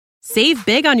Save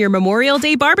big on your Memorial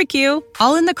Day barbecue,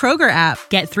 all in the Kroger app.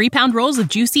 Get 3-pound rolls of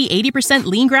juicy 80%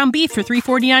 lean ground beef for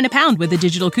 $3.49 a pound with a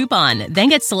digital coupon. Then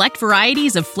get select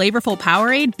varieties of flavorful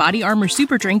Powerade, Body Armor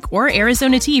Super Drink, or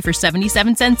Arizona tea for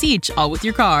 77 cents each, all with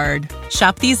your card.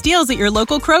 Shop these deals at your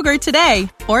local Kroger today,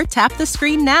 or tap the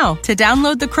screen now to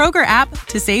download the Kroger app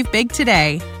to save big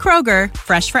today. Kroger,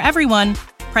 fresh for everyone.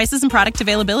 Prices and product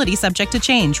availability subject to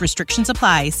change. Restrictions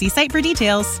apply. See site for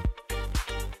details.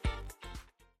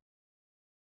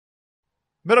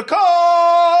 Middle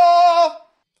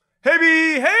call!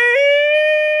 Hey,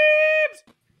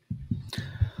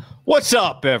 what's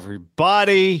up,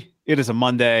 everybody? It is a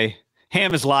Monday.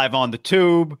 Ham is live on the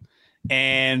tube,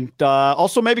 and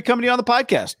also maybe coming to you on the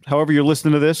podcast. However you're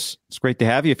listening to this, it's great to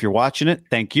have you. If you're watching it,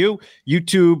 thank you.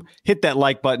 YouTube, hit that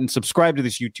like button. Subscribe to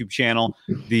this YouTube channel.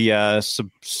 The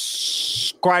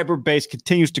subscriber base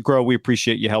continues to grow. We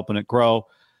appreciate you helping it grow.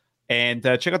 And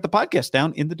check out the podcast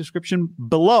down in the description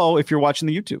below if you're watching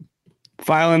the YouTube.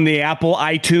 File in the Apple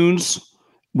iTunes.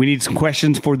 We need some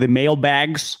questions for the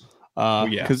mailbags.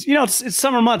 Because, you know, it's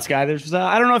summer months, guy. There's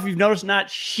I don't know if you've noticed, not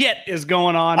shit is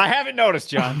going on. I haven't noticed,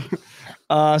 John.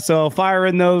 So fire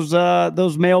in those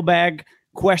mailbag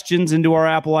questions into our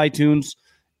Apple iTunes.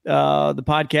 The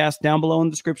podcast down below in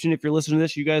the description. If you're listening to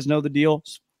this, you guys know the deal.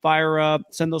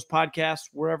 Send those podcasts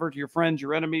wherever to your friends,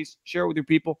 your enemies. Share it with your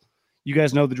people. You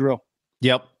guys know the drill.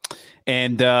 Yep.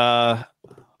 And I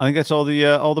think that's all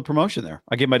the promotion there.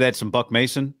 I gave my dad some Buck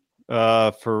Mason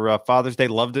for Father's Day.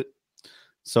 Loved it.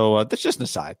 So that's just an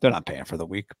aside. They're not paying for the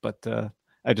week, but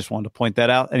I just wanted to point that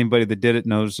out. Anybody that did it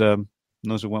knows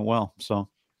it went well. So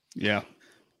yeah,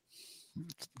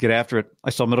 get after it. I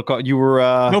saw middle call. You were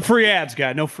no free ads,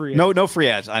 guy. No free ads. No free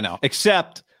ads. I know.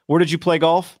 Except, where did you play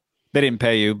golf? They didn't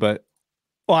pay you, but.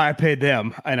 Well, I paid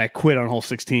them, and I quit on hole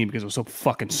 16 because it was so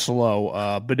fucking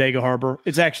slow. Bodega Harbor.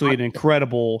 It's actually an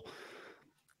incredible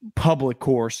public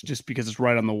course just because it's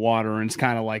right on the water, and it's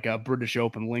kind of like a British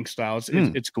Open link style.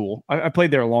 It's cool. I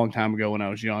played there a long time ago when I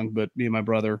was young, but me and my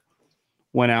brother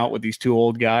went out with these two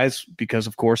old guys because,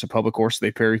 of course, a public course,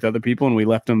 they pair with other people, and we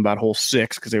left them about hole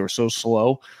 6 because they were so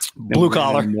slow. Blue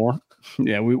collar.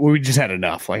 Yeah, we just had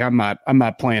enough. Like, I'm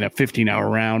not playing a 15-hour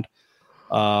round.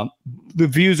 The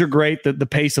views are great. The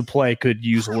pace of play could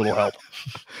use a little help.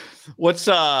 What's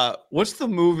the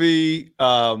movie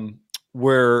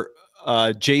where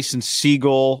Jason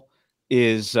Segel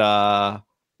is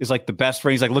like the best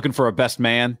friend? He's like looking for a best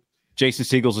man. Jason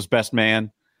Segel's his best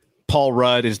man. Paul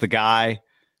Rudd is the guy,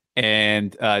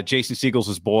 and Jason Segel's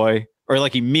his boy. Or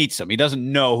like he meets him. He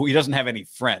doesn't know who. He doesn't have any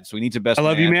friends, so he needs a best man. I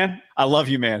love you, man. I love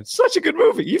you, man. Such a good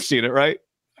movie. You've seen it, right?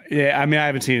 Yeah, I mean, I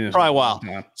haven't seen it for a while.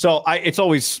 So it's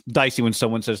always dicey when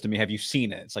someone says to me, "Have you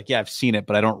seen it?" It's like, yeah, I've seen it,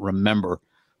 but I don't remember.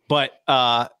 But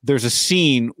there's a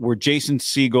scene where Jason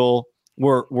Segel,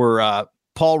 where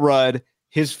Paul Rudd,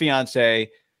 his fiance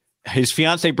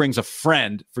brings a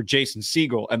friend for Jason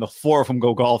Segel, and the four of them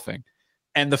go golfing,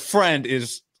 and the friend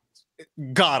is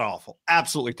god awful,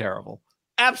 absolutely terrible.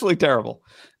 Absolutely terrible.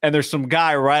 And there's some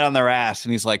guy right on their ass,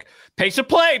 and he's like, pace of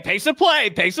play.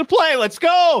 Let's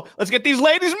go. Let's get these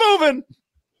ladies moving.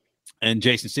 And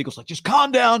Jason Segel's like, just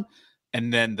calm down.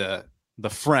 And then the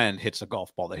friend hits a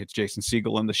golf ball that hits Jason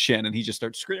Segel in the shin, and he just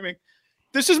starts screaming,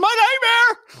 this is my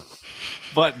nightmare.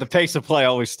 But the pace of play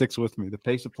always sticks with me. The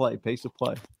pace of play.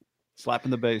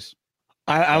 Slapping the base.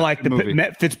 I like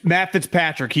the Matt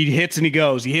Fitzpatrick. He hits and he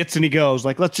goes.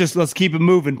 Like, let's keep it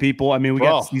moving, people. I mean, we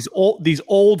got these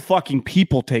old fucking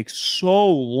people take so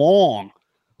long.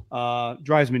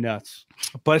 Drives me nuts.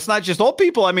 But it's not just old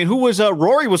people. I mean, who was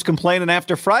Rory was complaining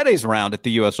after Friday's round at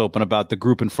the U.S. Open about the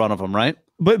group in front of him, right?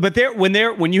 But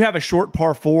when you have a short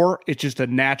par 4, it's just a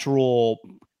natural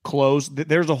close.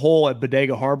 There's a hole at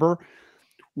Bodega Harbor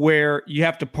where you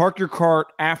have to park your cart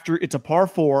after it's a par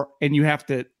 4, and you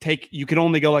can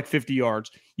only go like 50 yards.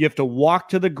 You have to walk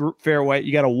to the fairway.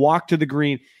 You got to walk to the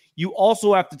green. You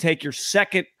also have to take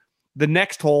the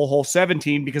next hole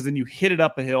 17, because then you hit it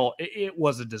up a hill. It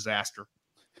was a disaster.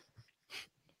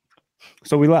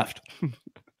 So we left.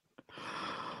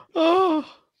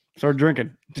 Started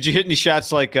drinking. Did you hit any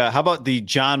shots like, how about the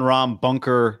John Rahm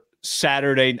bunker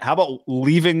Saturday? How about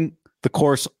leaving the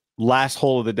course last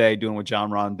hole of the day, doing what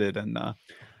John Rahm did? And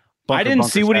I didn't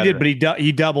see what Saturday. He did, but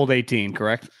he doubled 18,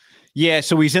 correct? Yeah,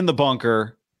 so he's in the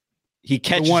bunker. He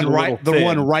catches the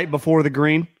one right before the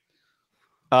green.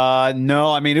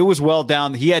 No, I mean, it was well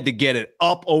down. He had to get it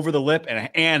up over the lip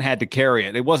and had to carry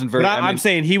it. It wasn't very. I'm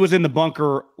saying he was in the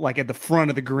bunker, like at the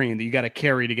front of the green, that you got to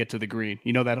carry to get to the green.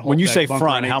 You know that whole. When you say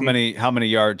front, how many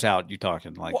yards out you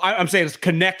talking? Like, well, I'm saying it's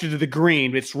connected to the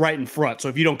green. It's right in front. So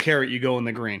if you don't carry it, you go in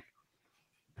the green.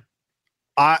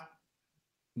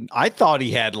 I thought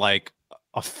he had like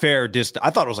a fair distance. I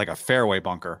thought it was like a fairway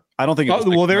bunker. I don't think it was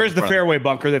well, there is the fairway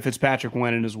bunker that Fitzpatrick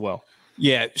went in as well.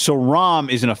 Yeah, so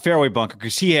Rahm is in a fairway bunker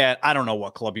because he had, I don't know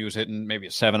what club he was hitting, maybe a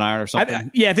 7-iron or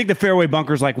something. I think the fairway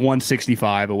bunker is like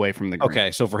 165 away from the green.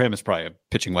 Okay, so for him, it's probably a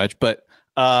pitching wedge. But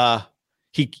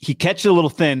he catches a little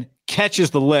thin,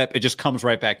 catches the lip. It just comes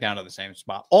right back down to the same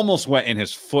spot. Almost went in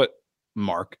his foot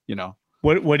mark, you know.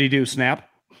 What did he do, snap?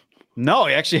 No,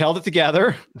 he actually held it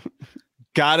together,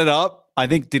 got it up. I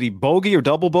think, did he bogey or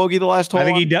double bogey the last hole? I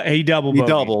think he doubled. He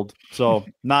doubled, so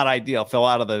not ideal. Fell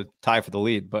out of the tie for the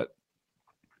lead, but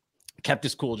kept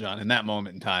his cool, John, in that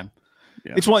moment in time.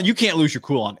 Yeah. It's one you can't lose your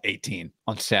cool on 18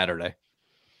 on Saturday.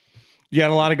 You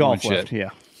got a lot of golf left. Yeah,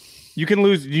 you can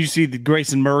lose. Did you see the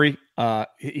Grayson Murray?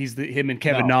 Him and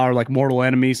Kevin Na are like mortal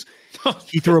enemies.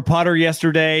 He threw a putter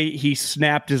yesterday. He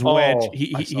snapped his wedge.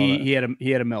 He had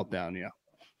a meltdown. Yeah,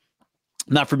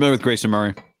 not familiar with Grayson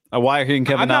Murray. Why are he and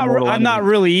Kevin Na mortal enemies? I'm not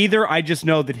really either. I just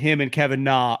know that him and Kevin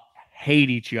Na hate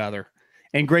each other.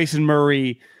 And Grayson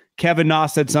Murray. Kevin Na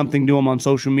said something to him on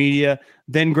social media.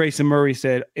 Then Grayson Murray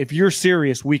said, if you're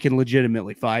serious, we can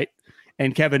legitimately fight.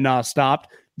 And Kevin Na stopped.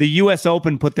 The U.S.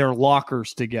 Open put their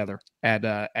lockers together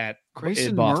at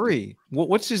Grayson Murray.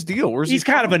 What's his deal? He's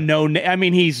kind of a no-name. I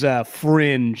mean, he's a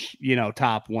fringe,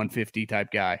 top 150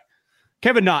 type guy.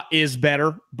 Kevin Na is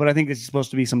better, but I think this is supposed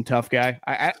to be some tough guy.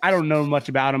 I don't know much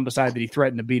about him besides that he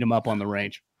threatened to beat him up on the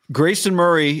range. Grayson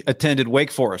Murray attended Wake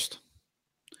Forest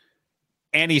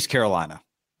and East Carolina.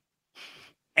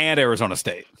 And Arizona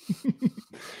State.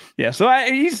 Yeah, so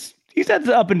he's had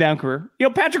the up and down career.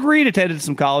 Patrick Reed attended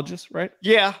some colleges, right?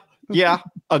 Yeah.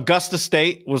 Augusta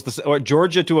State or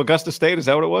Georgia to Augusta State. Is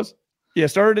that what it was? Yeah,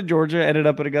 started at Georgia, ended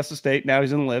up at Augusta State. Now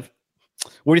he's in the Live.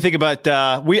 What do you think about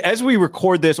as we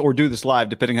record this or do this live,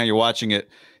 depending how you're watching it?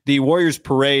 The Warriors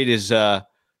parade is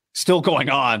still going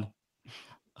on.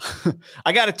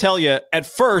 I got to tell you, at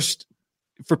first,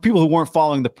 for people who weren't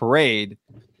following the parade.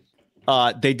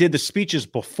 They did the speeches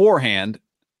beforehand,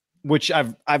 which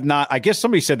I've not. I guess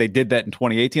somebody said they did that in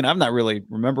 2018. I've not really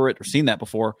remember it or seen that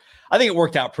before. I think it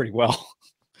worked out pretty well.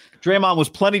 Draymond was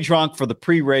plenty drunk for the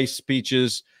pre-race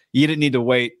speeches. You didn't need to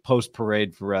wait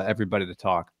post-parade for everybody to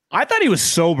talk. I thought he was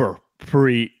sober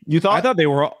pre. You thought? I thought they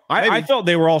were. I thought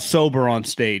they were all sober on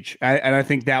stage, and I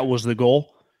think that was the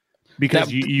goal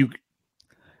because you.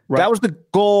 Right. That was the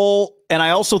goal. And I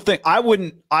also think I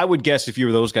would guess if you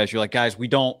were those guys, you're like, guys, we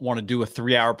don't want to do a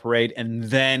 3-hour parade and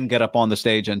then get up on the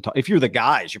stage and talk. If you're the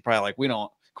guys, you're probably like, can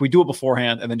we do it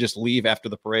beforehand and then just leave after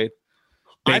the parade?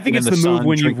 I think it's the move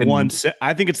when you've won.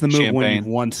 I think it's the move when you've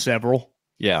won several.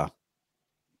 Yeah.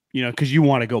 Because you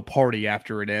want to go party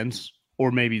after it ends,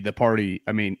 or maybe the party.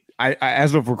 I mean, I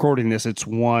as of recording this, it's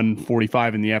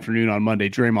 1:45 in the afternoon on Monday.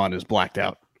 Draymond is blacked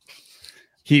out.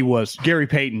 He was Gary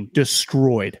Payton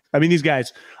destroyed. I mean, these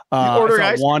guys.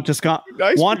 Juan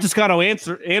Toscano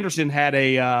Anderson had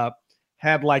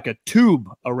like a tube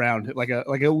around it, like a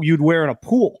you'd wear in a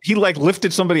pool. He like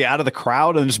lifted somebody out of the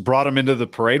crowd and just brought him into the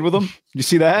parade with him. You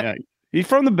see that? Yeah. He's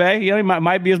from the Bay. He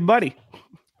might be his buddy.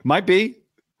 Might be.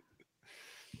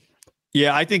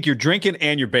 Yeah, I think you're drinking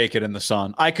and you're baking in the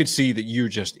sun. I could see that you're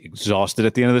just exhausted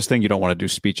at the end of this thing. You don't want to do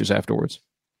speeches afterwards.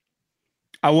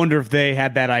 I wonder if they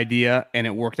had that idea and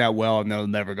it worked out well and they'll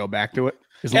never go back to it.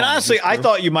 And honestly, I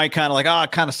thought you might kind of like,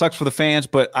 it kind of sucks for the fans,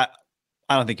 but I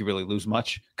don't think you really lose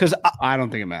much because I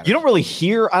don't think it matters. You don't really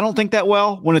hear, I don't think that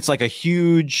well when it's like a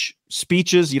huge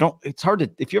speeches. It's hard to,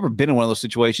 if you've ever been in one of those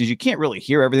situations, you can't really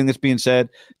hear everything that's being said.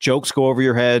 Jokes go over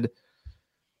your head.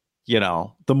 The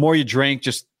more you drink,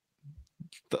 just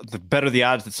the better the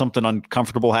odds that something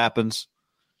uncomfortable happens.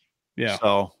 Yeah.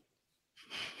 So.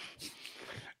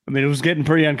 I mean, it was getting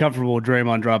pretty uncomfortable with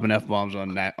Draymond dropping F-bombs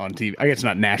on TV. I guess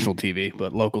not national TV,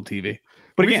 but local TV.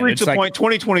 But we've reached the point,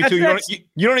 2022,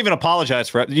 you don't even apologize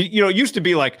for it. It used to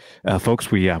be like,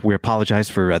 folks, we apologize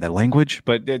for that language,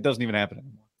 but it doesn't even happen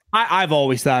anymore. I've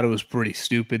always thought it was pretty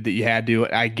stupid that you had to.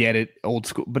 I get it, old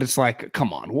school, but it's like,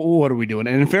 come on, what are we doing?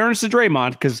 And in fairness to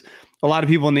Draymond, because a lot of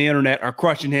people on the internet are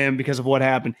crushing him because of what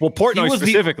happened. Well, Portnoy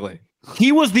specifically.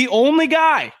 He was the only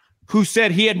guy who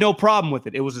said he had no problem with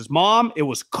it. It was his mom. It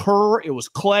was Kerr. It was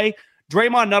Clay.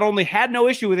 Draymond not only had no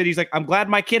issue with it, he's like, I'm glad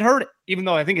my kid heard it, even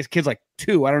though I think his kid's like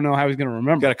 2. I don't know how he's going to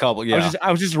remember. Got a couple, yeah.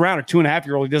 I was just around a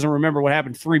 2.5-year-old. He doesn't remember what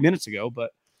happened 3 minutes ago,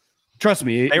 but trust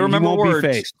me, they remember words.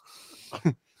 Be faced.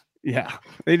 Yeah,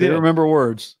 they remember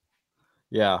words.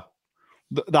 Yeah.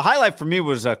 The highlight for me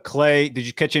was Clay. Did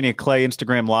you catch any of Clay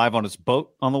Instagram Live on his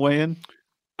boat on the way in?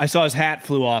 I saw his hat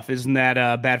flew off. Isn't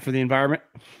that bad for the environment?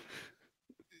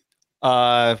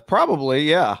 Probably,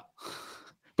 yeah.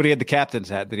 But he had the captain's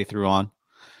hat that he threw on.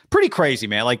 Pretty crazy,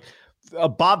 man. Like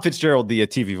Bob Fitzgerald, the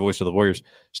TV voice of the Warriors,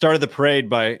 started the parade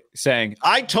by saying,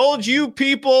 "I told you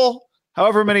people,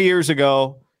 however many years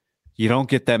ago, you don't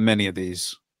get that many of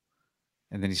these."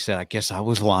 And then he said, "I guess I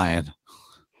was lying."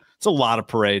 It's a lot of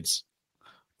parades.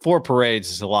 4 parades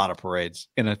is a lot of parades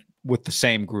with the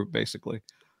same group, basically.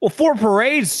 Well, 4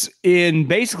 parades in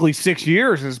basically 6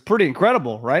 years is pretty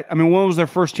incredible, right? I mean, when was their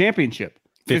first championship?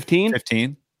 15?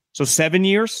 15. So 7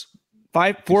 years?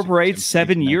 4 parades,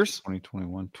 7 years?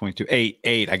 2021, 22,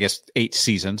 8, I guess 8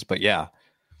 seasons, but yeah.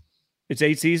 It's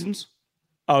 8 seasons?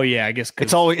 Oh, yeah, I guess.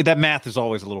 It's always, that math is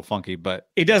always a little funky, but.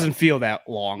 It doesn't feel that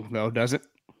long, though, does it?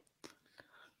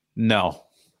 No.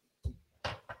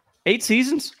 8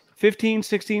 seasons? 15,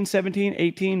 16, 17,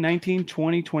 18, 19,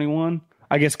 20, 21.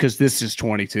 I guess because this is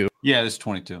 22. Yeah, this is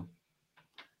 22.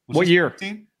 What year?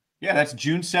 15? Yeah, that's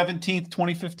June 17th,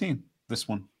 2015. This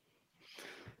one.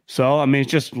 So, I mean,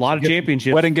 it's just a lot of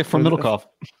championships. Wedding gift from Middlecoff.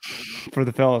 For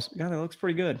the fellas. God, that looks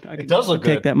pretty good. It does look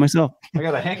good. Take that myself. I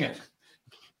got to hang it.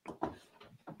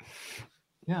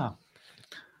 Yeah.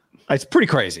 It's pretty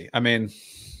crazy. I mean,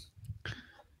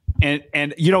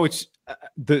 and you know, it's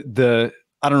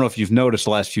I don't know if you've noticed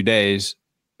the last few days.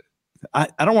 I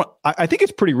think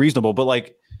it's pretty reasonable, but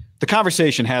like the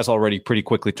conversation has already pretty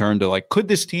quickly turned to like, could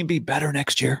this team be better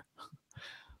next year?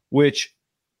 Which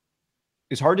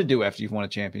is hard to do after you've won a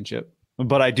championship.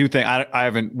 But I do think I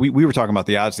haven't. We were talking about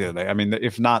the odds the other day. I mean,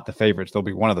 if not the favorites, they'll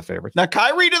be one of the favorites. Now,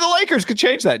 Kyrie to the Lakers could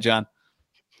change that, John.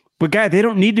 But guy, they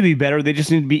don't need to be better. They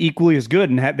just need to be equally as good,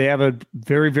 and they have a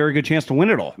very, very good chance to win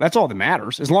it all. That's all that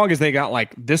matters. As long as they got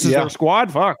like this is their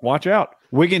squad. Fuck, watch out.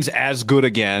 Wiggins as good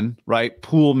again, right?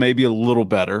 Poole maybe a little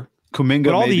better. Kuminga,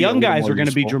 but all the young guys are going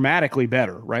to be dramatically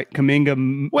better, right?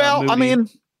 Kuminga. Well, I mean,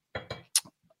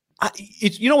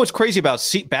 it's, you know, what's crazy about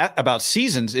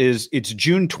seasons is it's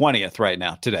June 20th right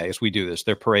now. Today, as we do this,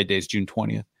 their parade day is June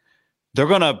 20th. They're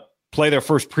going to play their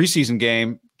first preseason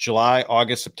game July,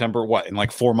 August, September. What, in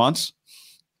like 4 months?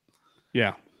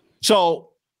 Yeah. So,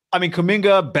 I mean,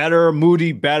 Kuminga better,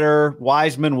 Moody better,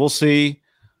 Wiseman. We'll see.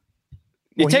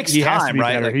 It takes time,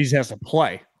 right? Like, he has to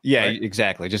play. Yeah, right?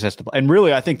 Exactly. Just has to play. And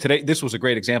really, I think today this was a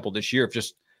great example this year of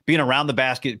just being around the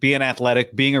basket, being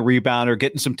athletic, being a rebounder,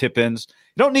 getting some tip-ins.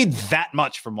 You don't need that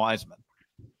much from Wiseman.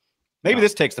 Maybe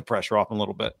this takes the pressure off him a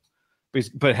little bit.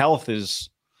 But health is,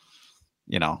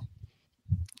 you know,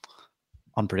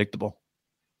 unpredictable.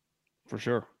 For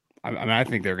sure. I mean, I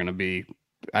think they're going to be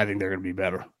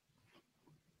better.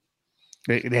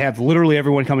 They have literally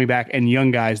everyone coming back and young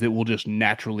guys that will just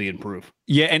naturally improve.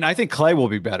 Yeah, and I think Clay will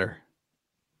be better.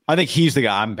 I think he's the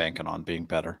guy I'm banking on being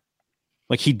better.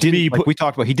 Like he didn't, like we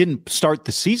talked about, he didn't start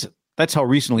the season. That's how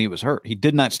recently he was hurt. He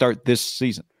did not start this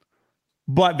season.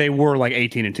 But they were like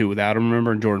 18-2 without him.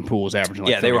 Remember, and Jordan Poole was averaging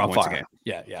like 30 they were on points fire. a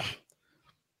game.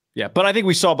 Yeah. But I think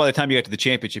we saw by the time you got to the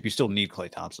championship, you still need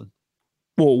Klay Thompson.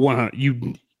 Well, 100.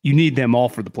 You need them all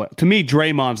for the play. To me,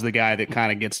 Draymond's the guy that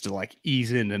kind of gets to like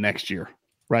ease into next year,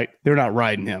 right? They're not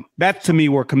riding him. That's to me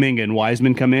where Kuminga and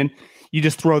Wiseman come in. You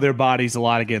just throw their bodies a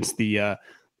lot against the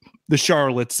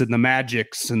Charlottes and the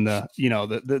Magics and the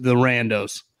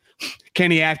randos.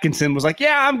 Kenny Atkinson was like,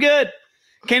 "Yeah, I'm good."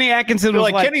 Kenny Atkinson was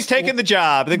like, "Kenny's taking the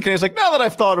job." And then Kenny's like, "Now that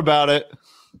I've thought about it."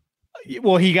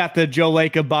 Well, he got the Joe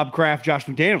Lacob, Bob Kraft, Josh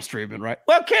McDaniels treatment, right?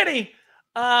 Well, Kenny,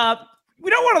 we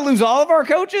don't want to lose all of our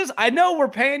coaches. I know we're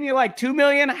paying you like $2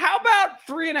 million. How about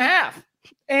 3.5?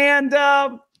 And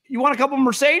you want a couple of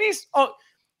Mercedes?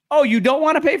 Oh, you don't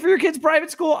want to pay for your kid's private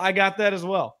school? I got that as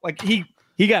well. Like he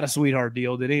got a sweetheart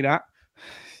deal, did he not?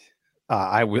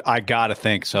 I gotta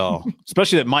think so.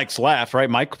 Especially that Mike's left, right?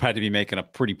 Mike had to be making a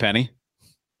pretty penny.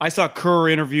 I saw Kerr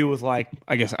interview with I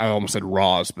guess I almost said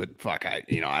Ross, but fuck, I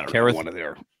don't know, one of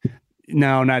their.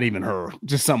 No, not even her.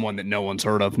 Just someone that no one's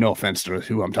heard of. No offense to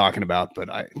who I'm talking about, but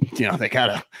they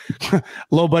got a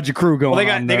low budget crew going.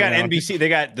 Well, they got NBC. They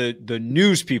got the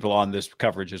news people on this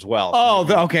coverage as well.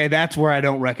 Oh, okay, that's where I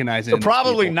don't recognize it. So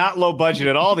probably not low budget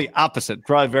at all. The opposite.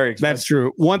 Probably very expensive. That's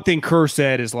true. One thing Kerr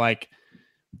said is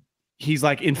he's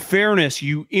like, in fairness,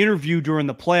 you interview during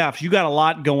the playoffs. You got a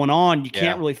lot going on. You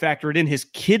can't really factor it in. His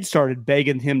kid started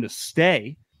begging him to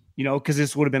stay, because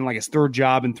this would have been like his third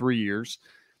job in 3 years.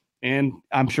 And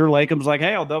I'm sure Lacom's like,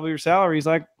 "Hey, I'll double your salary." He's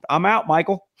like, "I'm out,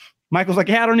 Michael." Michael's like,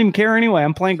 "Yeah, I don't even care anyway.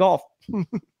 I'm playing golf."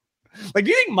 Like,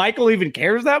 do you think Michael even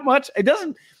cares that much? It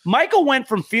doesn't. Michael went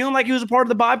from feeling like he was a part of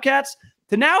the Bobcats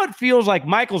to now it feels like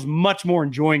Michael's much more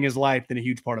enjoying his life than a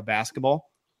huge part of basketball.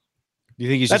 Do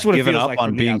you think he's just giving up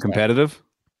on being competitive?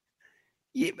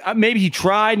 Yeah, maybe he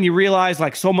tried and he realized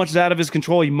like so much is out of his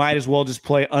control. He might as well just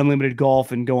play unlimited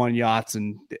golf and go on yachts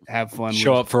and have fun.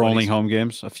 Show up for only home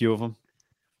games, a few of them.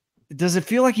 Does it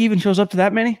feel like he even shows up to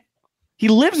that many? He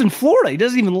lives in Florida. He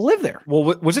doesn't even live there.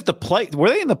 Well, was it the play? Were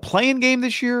they in the playing game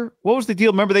this year? What was the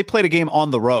deal? Remember, they played a game on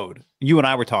the road. You and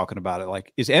I were talking about it.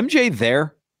 Like, is MJ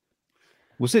there?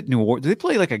 Was it New Orleans? Did they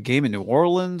play like a game in New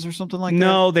Orleans or something like that?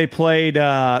 No, they played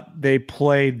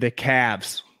the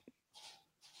Cavs.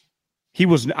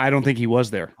 I don't think he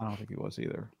was there. I don't think he was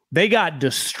either. They got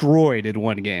destroyed in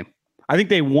one game. I think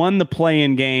they won the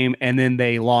play-in game, and then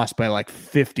they lost by like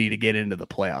 50 to get into the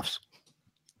playoffs.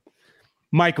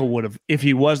 Michael would have, if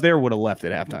he was there, would have left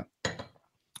at halftime.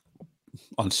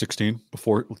 On 16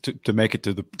 before to make it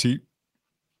to the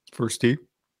first tee?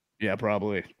 Yeah,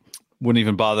 probably. Wouldn't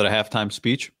even bother to halftime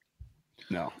speech?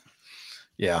 No.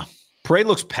 Yeah. Parade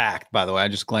looks packed, by the way. I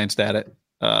just glanced at it.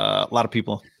 A lot of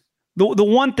people. The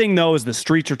one thing, though, is the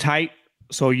streets are tight.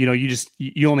 So, you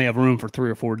only have room for 3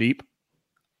 or 4 deep.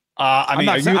 I'm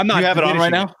not you have it on right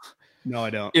now? No,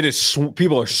 I don't. It is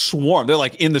people are swarmed. They're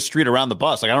like in the street around the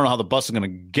bus. Like, I don't know how the bus is going to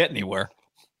get anywhere.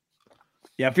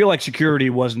 Yeah, I feel like security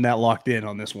wasn't that locked in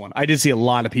on this one. I did see a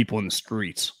lot of people in the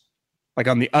streets, like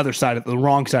on the other side of the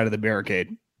wrong side of the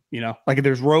barricade. Like if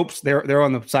there's ropes, they're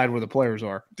on the side where the players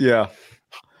are. Yeah,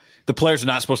 the players are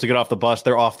not supposed to get off the bus.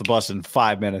 They're off the bus in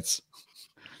 5 minutes.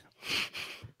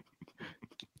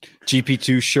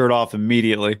 GP2 shirt off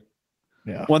immediately.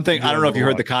 Yeah. One thing, I don't know if you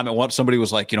heard the comment. Somebody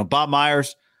was like, Bob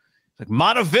Myers, like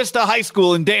Monte Vista High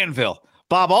School in Danville.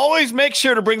 Bob always makes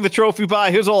sure to bring the trophy by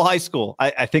his old high school.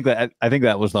 I think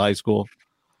that was the high school.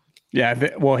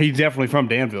 Yeah. Well, he's definitely from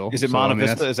Danville. Is it Monte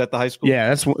Vista? Is that the high school?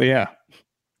 Yeah. Yeah.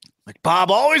 Like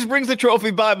Bob always brings the trophy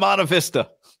by Monte Vista.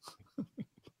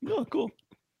 Oh, cool.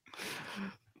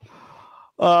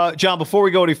 John, before we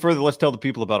go any further, let's tell the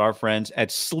people about our friends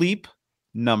at Sleep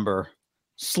Number.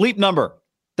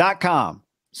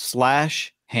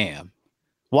 sleepnumber.com/ham.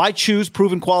 Why choose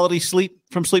proven quality sleep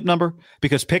from Sleep Number?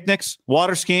 Because picnics,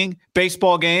 water skiing,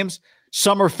 baseball games,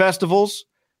 summer festivals,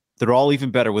 they're all even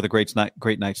better with a great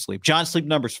night's sleep. John's Sleep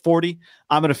Number's 40.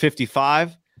 I'm at a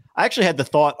 55. I actually had the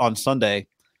thought on Sunday,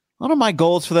 one of my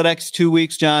goals for the next 2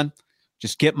 weeks, John,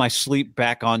 just get my sleep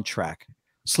back on track.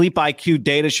 Sleep IQ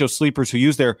data shows sleepers who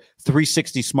use their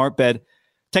 360 smart bed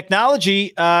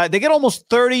technology, they get almost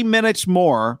 30 minutes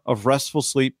more of restful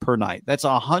sleep per night. That's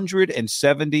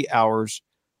 170 hours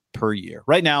per year.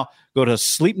 Right now, go to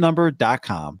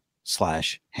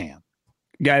sleepnumber.com/ham.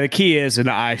 Guy, the key is, and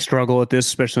I struggle at this,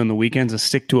 especially on the weekends, is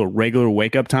stick to a regular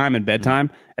wake-up time and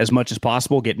bedtime as much as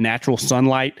possible. Get natural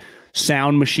sunlight.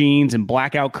 Sound machines and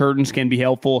blackout curtains can be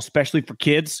helpful, especially for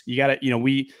kids. You got to,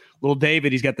 little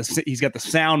David, he's got the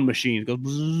sound machine. It goes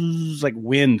bzzz, like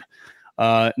wind.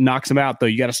 Knocks him out, though.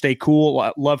 You got to stay cool.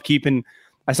 I love keeping.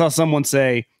 I saw someone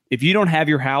say, if you don't have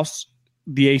your house,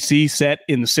 the AC set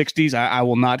in the 60s, I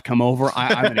will not come over.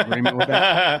 I'm in agreement with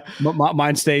that.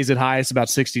 Mine stays at highest about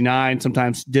 69,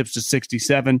 sometimes dips to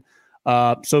 67.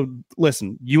 So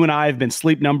listen, you and I have been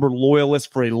Sleep Number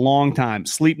loyalists for a long time.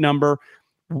 Sleep Number,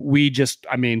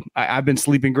 I've been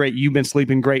sleeping great. You've been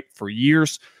sleeping great for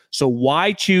years. So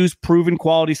why choose proven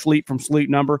quality sleep from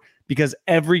Sleep Number? Because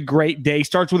every great day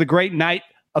starts with a great night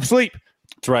of sleep.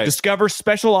 That's right. Discover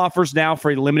special offers now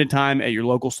for a limited time at your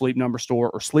local Sleep Number store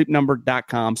or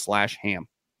sleepnumber.com/ham.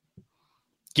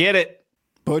 Get it.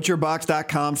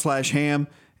 Butcherbox.com/ham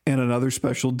and another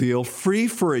special deal. Free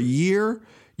for a year.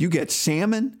 You get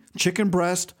salmon, chicken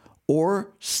breast,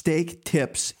 or steak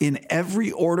tips in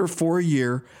every order for a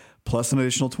year, plus an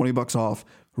additional $20 off.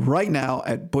 Right now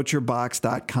at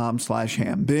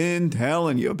butcherbox.com/ham. Been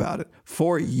telling you about it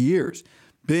for years.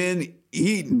 Been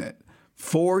eating it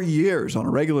for years on a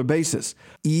regular basis.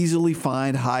 Easily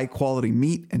find high quality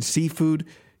meat and seafood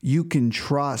you can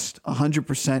trust.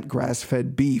 100%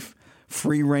 grass-fed beef,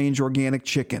 free-range organic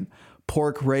chicken,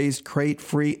 pork raised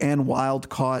crate-free and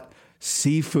wild-caught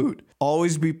seafood.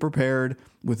 Always be prepared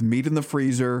with meat in the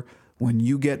freezer when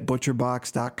you get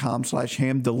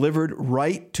butcherbox.com/ham delivered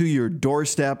right to your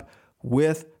doorstep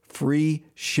with free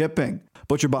shipping.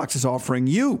 ButcherBox is offering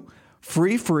you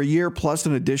free for a year plus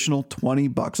an additional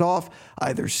 $20 off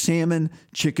either salmon,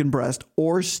 chicken breast,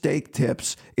 or steak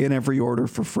tips in every order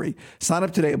for free. Sign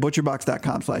up today at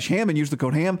butcherbox.com/ham and use the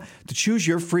code HAM to choose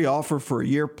your free offer for a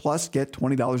year plus get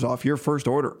 $20 off your first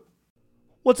order.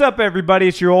 What's up, everybody?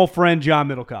 It's your old friend, John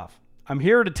Middlecoff. I'm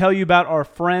here to tell you about our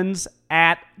friends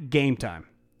at Game Time.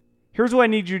 Here's what I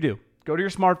need you to do. Go to your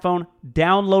smartphone,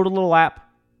 download a little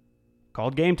app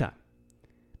called Game Time.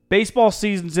 Baseball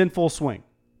season's in full swing.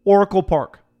 Oracle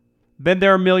Park. Been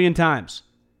there a million times.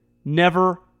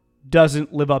 Never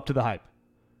doesn't live up to the hype.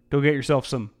 Go get yourself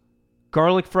some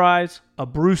garlic fries, a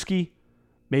brewski,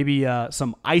 maybe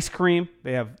some ice cream.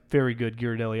 They have very good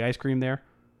Ghirardelli ice cream there.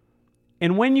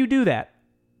 And when you do that,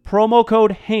 promo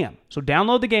code HAM. So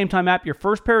download the Game Time app. Your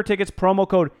first pair of tickets, promo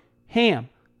code HAM,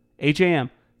 H-A-M,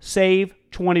 save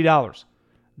 $20.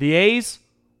 The A's,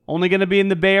 only going to be in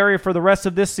the Bay Area for the rest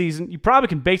of this season. You probably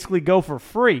can basically go for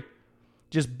free.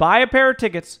 Just buy a pair of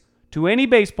tickets to any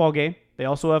baseball game. They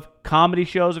also have comedy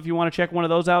shows if you want to check one of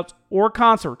those out, or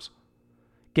concerts.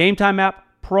 Game Time app,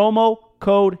 promo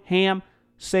code HAM,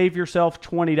 save yourself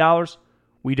 $20.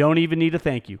 We don't even need a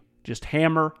thank you. Just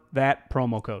hammer that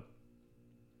promo code.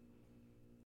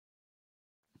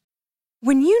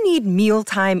 When you need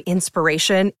mealtime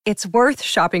inspiration, it's worth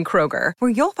shopping Kroger, where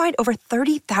you'll find over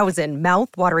 30,000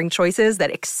 mouth-watering choices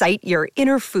that excite your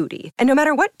inner foodie. And no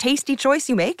matter what tasty choice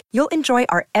you make, you'll enjoy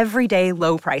our everyday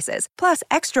low prices, plus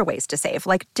extra ways to save,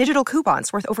 like digital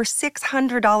coupons worth over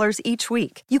 $600 each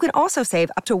week. You can also save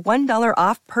up to $1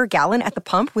 off per gallon at the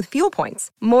pump with fuel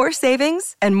points. More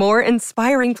savings and more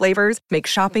inspiring flavors make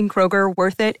shopping Kroger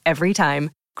worth it every time.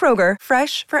 Kroger,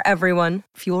 fresh for everyone.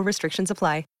 Fuel restrictions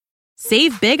apply.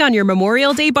 Save big on your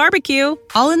Memorial Day barbecue,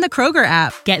 all in the Kroger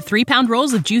app. Get 3-pound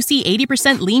rolls of juicy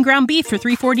 80% lean ground beef for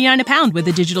 $3.49 a pound with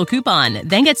a digital coupon.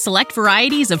 Then get select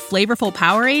varieties of flavorful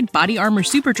Powerade, Body Armor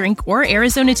Super Drink, or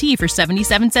Arizona tea for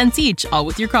 77 cents each, all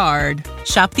with your card.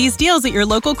 Shop these deals at your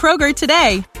local Kroger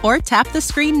today, or tap the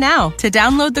screen now to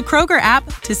download the Kroger app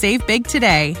to save big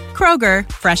today. Kroger,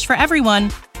 fresh for everyone.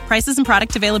 Prices and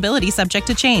product availability subject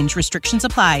to change. Restrictions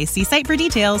apply. See site for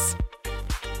details.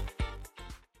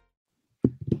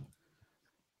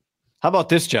 How about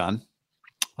this, John?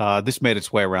 This made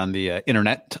its way around the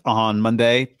internet on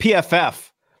Monday. PFF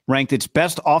ranked its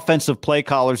best offensive play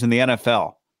callers in the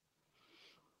NFL.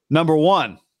 Number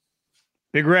 1.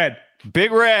 Big Red.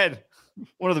 Big Red.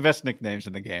 One of the best nicknames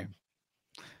in the game.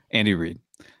 Andy Reid.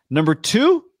 Number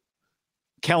 2,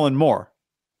 Kellen Moore.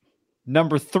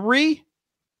 Number 3,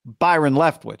 Byron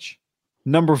Leftwich.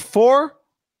 Number 4,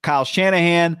 Kyle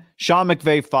Shanahan. Sean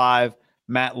McVay 5,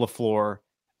 Matt LaFleur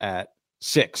at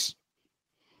 6.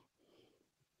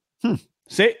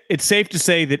 It's safe to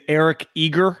say that Eric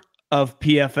Eager of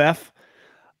PFF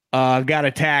got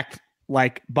attacked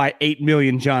like by 8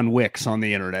 million John Wicks on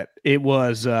the internet. It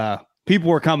was people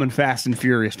were coming fast and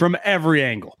furious from every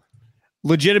angle.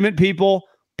 Legitimate people,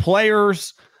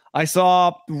 players.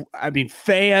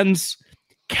 Fans,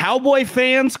 Cowboy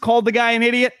fans called the guy an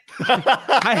idiot.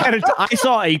 I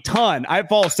saw a ton. I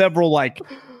follow several I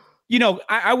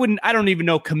don't even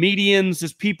know comedians,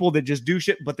 just people that just do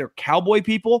shit, but they're Cowboy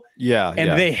people. Yeah.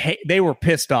 And they were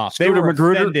pissed off. They were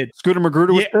offended. Scooter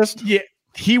Magruder was pissed? Yeah.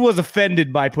 He was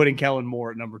offended by putting Kellen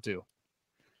Moore at number 2.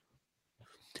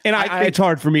 And it's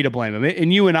hard for me to blame him.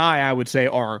 And you and I would say,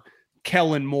 are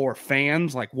Kellen Moore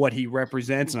fans, like what he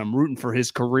represents, and I'm rooting for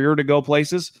his career to go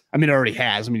places. I mean, it already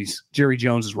has. I mean, he's Jerry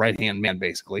Jones' right-hand man,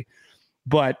 basically.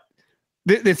 But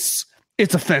it's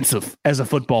offensive as a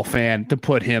football fan to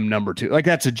put him number 2. Like,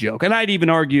 that's a joke. And I'd even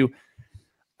argue,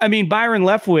 Byron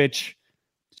Leftwich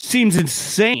seems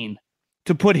insane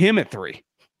to put him at 3.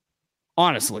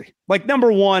 Honestly. Like,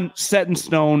 number 1, set in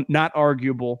stone, not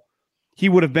arguable. He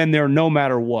would have been there no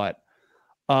matter what.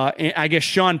 And I guess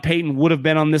Sean Payton would have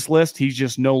been on this list. He's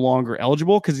just no longer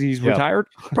eligible because he's retired.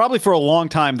 Probably for a long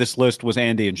time, this list was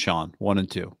Andy and Sean, 1 and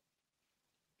 2.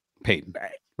 Peyton.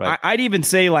 Right. I'd even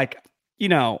say,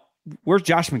 where's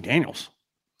Josh McDaniels?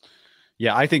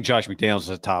 Yeah, I think Josh McDaniels is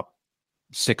a top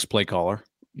 6 play caller.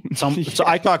 So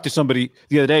I talked to somebody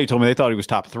the other day who told me they thought he was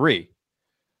top 3.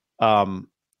 And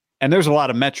there's a lot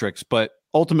of metrics, but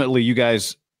ultimately you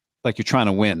guys, you're trying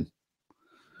to win.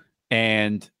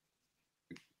 And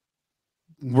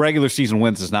regular season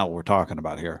wins is not what we're talking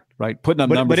about here, right? Putting up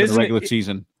numbers in the regular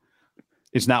season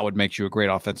is not what makes you a great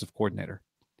offensive coordinator.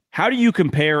 How do you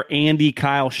compare Andy,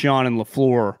 Kyle, Sean, and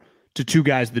LaFleur to 2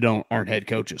 guys that aren't head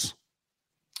coaches?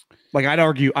 I'd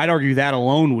argue that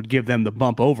alone would give them the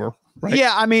bump over, right?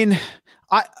 Yeah,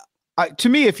 I to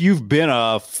me, if you've been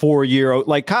a 4-year,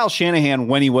 like Kyle Shanahan,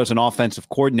 when he was an offensive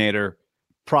coordinator,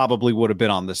 probably would have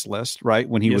been on this list, right?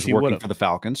 When he was working for the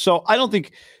Falcons. So I don't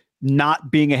think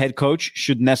not being a head coach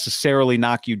should necessarily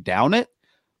knock you down it,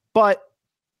 but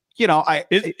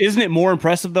isn't it more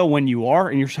impressive though when you are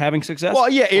and you're having success? Well,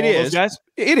 yeah, it is.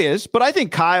 It is, but I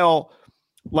think Kyle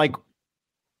might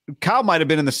have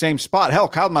been in the same spot. Hell,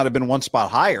 Kyle might have been 1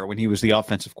 spot higher when he was the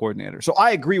offensive coordinator. So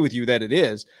I agree with you that it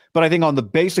is, but I think on the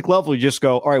basic level, you just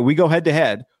go, all right, we go head to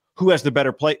head. Who has the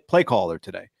better play caller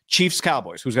today? Chiefs,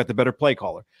 Cowboys. Who's got the better play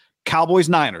caller? Cowboys,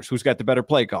 Niners. Who's got the better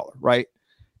play caller? Right.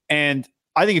 And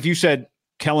I think if you said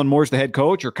Kellen Moore's the head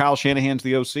coach or Kyle Shanahan's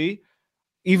the OC,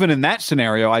 even in that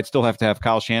scenario, I'd still have to have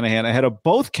Kyle Shanahan ahead of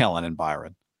both Kellen and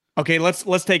Byron. Okay,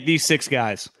 let's take these 6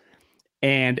 guys.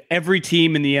 And every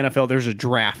team in the NFL, there's a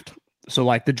draft So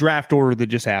like the draft order that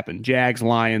just happened, Jags,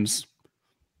 Lions,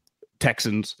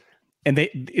 Texans, and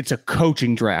it's a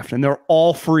coaching draft, and they're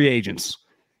all free agents,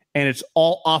 and it's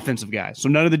all offensive guys. So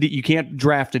none of you can't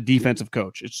draft a defensive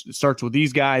coach. It starts with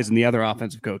these guys and the other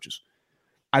offensive coaches.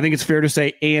 I think it's fair to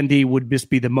say Andy would just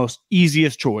be the most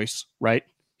easiest choice, right?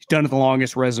 He's done it the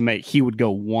longest resume. He would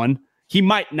go 1. He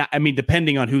might not. I mean,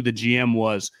 depending on who the GM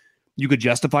was, you could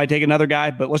justify taking another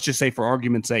guy, but let's just say for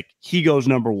argument's sake, he goes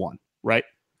number 1, right?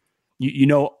 You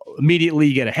know, immediately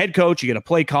you get a head coach, you get a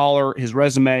play caller, his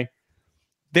resume.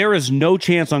 There is no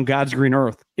chance on God's green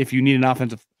earth, if you need an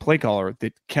offensive play caller,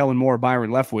 that Kellen Moore, Byron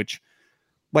Leftwich,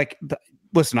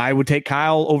 listen, I would take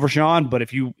Kyle over Sean, but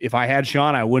if I had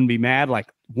Sean, I wouldn't be mad.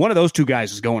 Like, one of those two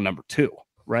guys is going number 2,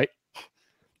 right?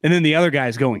 And then the other guy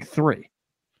is going 3.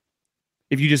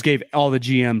 If you just gave all the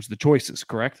GMs the choices,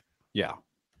 correct? Yeah.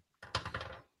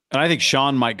 And I think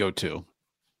Sean might go 2.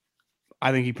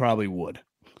 I think he probably would.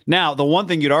 Now, the one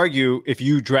thing you'd argue, if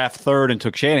you draft 3rd and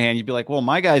took Shanahan, you'd be like, well,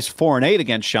 my guy's 4-8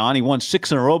 against Sean. He won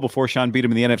 6 in a row before Sean beat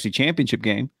him in the NFC Championship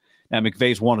game. Now,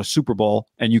 McVay's won a Super Bowl,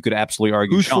 and you could absolutely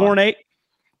argue who's Sean. 4-8?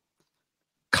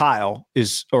 Kyle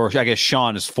is, or I guess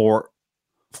Sean is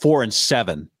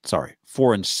 4-7. Sorry,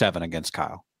 4-7 against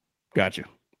Kyle. Gotcha.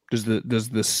 Does the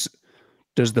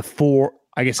 4?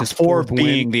 I guess it's 4 4th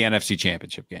being win. the NFC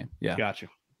Championship game. Yeah, Gotcha.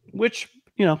 Which,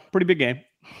 pretty big game.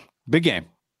 Big game.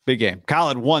 Big game. Kyle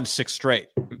had won 6 straight.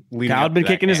 Kyle had been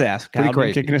kicking his ass.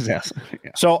 Yeah.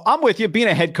 Yeah. So I'm with you. Being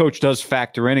a head coach does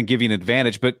factor in and give you an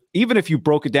advantage. But even if you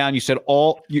broke it down, you said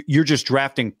you're just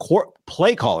drafting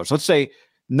play callers. Let's say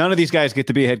none of these guys get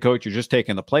to be a head coach. You're just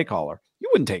taking the play caller. You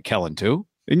wouldn't take Kellen 2,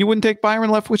 and you wouldn't take Byron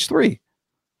Leftwich 3.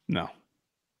 No.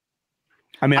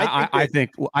 I mean, I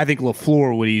think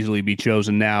LaFleur would easily be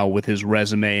chosen now with his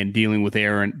resume and dealing with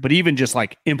Aaron. But even just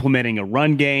like implementing a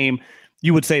run game,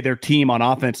 you would say their team on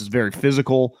offense is very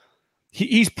physical.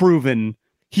 He's proven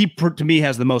to me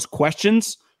has the most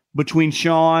questions between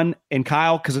Sean and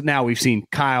Kyle, because now we've seen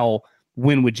Kyle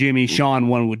win with Jimmy, Sean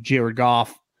won with Jared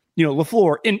Goff.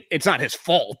 LaFleur, it's not his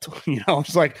fault.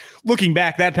 It's like looking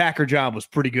back, that Packer job was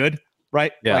pretty good,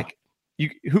 right? Yeah. Like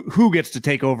who gets to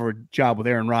take over a job with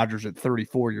Aaron Rodgers at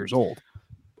 34 years old?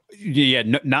 Yeah,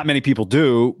 not many people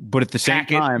do, but at the same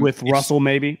time, with Russell,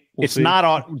 maybe it's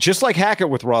not just like Hackett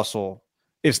with Russell.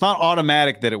 It's not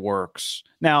automatic that it works.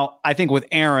 Now, I think with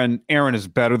Aaron is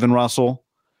better than Russell.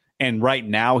 And right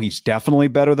now, he's definitely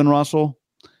better than Russell.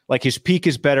 Like, his peak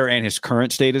is better and his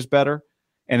current state is better.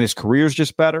 And his career is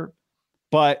just better.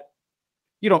 But,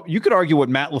 you could argue what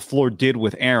Matt LaFleur did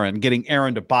with Aaron, getting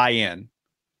Aaron to buy in,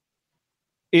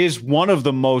 is one of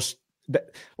the most,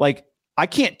 like, I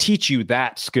can't teach you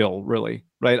that skill, really,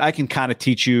 right? I can kind of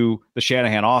teach you the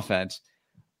Shanahan offense.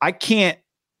 I can't.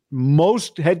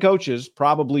 Most head coaches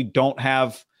probably don't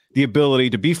have the ability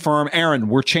to be firm. Aaron,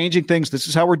 we're changing things. This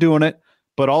is how we're doing it.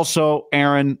 But also,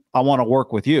 Aaron, I want to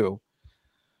work with you.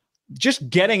 Just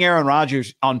getting Aaron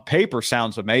Rodgers on paper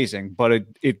sounds amazing, but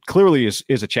it clearly is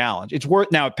a challenge. It's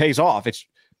worth, now it pays off. It's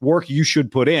work you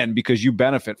should put in because you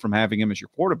benefit from having him as your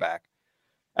quarterback.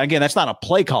 Again, that's not a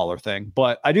play caller thing,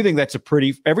 but I do think that's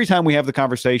every time we have the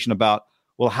conversation about,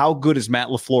 well, how good is Matt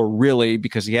LaFleur really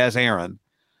because he has Aaron?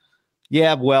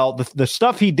 Yeah, well, the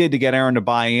stuff he did to get Aaron to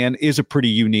buy in is a pretty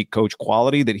unique coach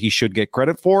quality that he should get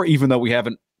credit for, even though we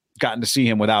haven't gotten to see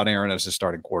him without Aaron as his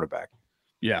starting quarterback.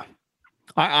 Yeah.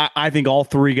 I think all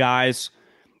 3 guys,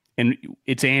 and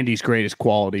it's Andy's greatest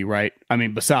quality, right? I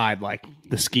mean, beside like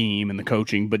the scheme and the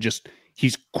coaching, but just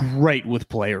he's great with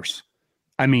players.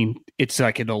 I mean, it's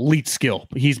like an elite skill.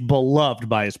 He's beloved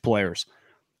by his players.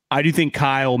 I do think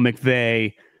Kyle,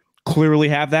 McVay clearly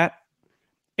have that.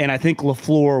 And I think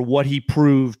LaFleur, what he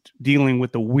proved dealing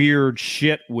with the weird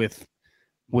shit with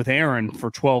Aaron for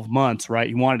 12 months, right?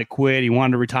 He wanted to quit. He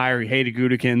wanted to retire. He hated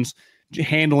Gutekunst,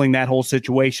 handling that whole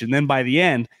situation. Then by the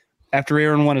end, after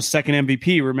Aaron won his 2nd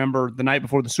MVP, remember the night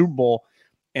before the Super Bowl,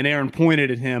 and Aaron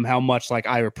pointed at him how much, like,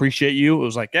 I appreciate you. It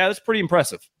was like, yeah, that's pretty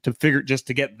impressive just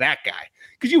to get that guy.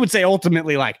 Because you would say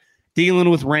ultimately, like, dealing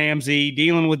with Ramsey,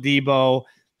 dealing with Debo,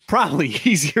 probably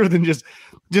easier than just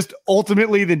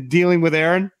ultimately than dealing with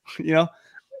Aaron,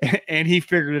 and he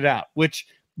figured it out, which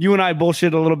you and I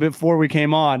bullshit a little bit before we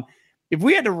came on. If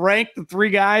we had to rank the 3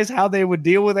 guys, how they would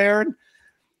deal with Aaron,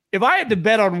 if I had to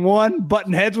bet on one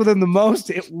button heads with him the most,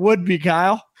 it would be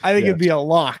Kyle. I think it'd be a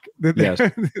lock. Yes.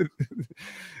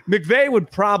 McVay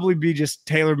would probably be just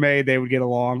tailor-made. They would get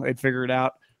along. They'd figure it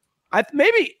out.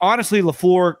 Maybe, honestly,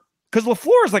 LaFleur, because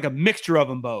LaFleur is like a mixture of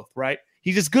them both, right?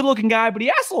 He's this good-looking guy, but he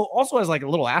also has like a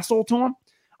little asshole to him.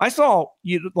 I saw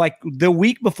like the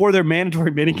week before their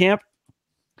mandatory minicamp,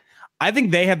 I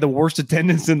think they had the worst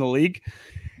attendance in the league.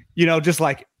 Just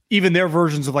like even their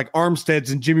versions of like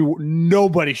Armstead's and Jimmy,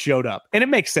 nobody showed up. And it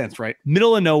makes sense, right?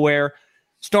 Middle of nowhere.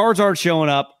 Stars aren't showing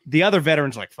up. The other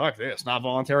veterans like, fuck this, not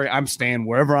voluntary. I'm staying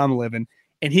wherever I'm living.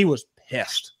 And he was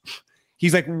pissed.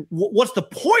 He's like, what's the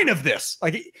point of this?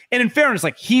 Like, and in fairness,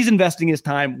 like he's investing his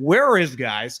time. Where are his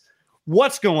guys?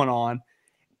 What's going on?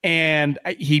 And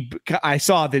I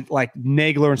saw that like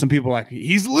Nagler and some people were like,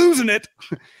 he's losing it.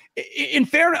 In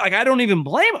fairness, like I don't even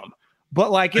blame him. But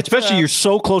like, especially you're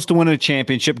so close to winning a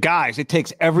championship, guys. It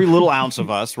takes every little ounce of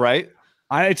us, right?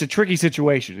 It's a tricky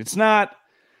situation. It's not.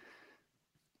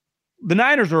 The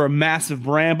Niners are a massive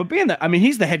brand, but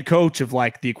he's the head coach of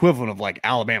like the equivalent of like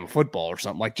Alabama football or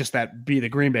something, like just that be the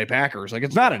Green Bay Packers. Like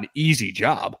it's not an easy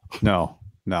job. No.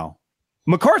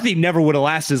 McCarthy never would have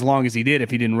lasted as long as he did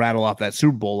if he didn't rattle off that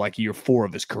Super Bowl like year 4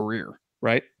 of his career,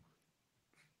 right?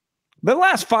 The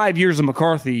last 5 years of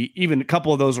McCarthy, even a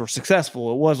couple of those were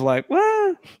successful. It was like,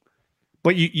 well,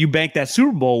 but you bank that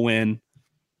Super Bowl win,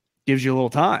 gives you a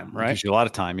little time, right? Gives you a lot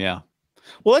of time, yeah.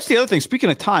 Well, that's the other thing. Speaking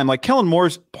of time, like Kellen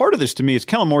Moore's part of this to me is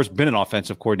Kellen Moore's been an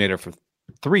offensive coordinator for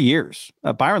 3 years.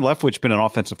 Byron Leftwich been an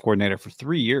offensive coordinator for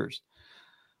 3 years.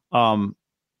 And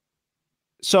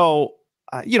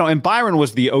Byron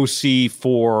was the OC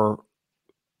for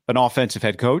an offensive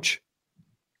head coach,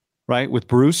 right? With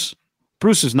Bruce.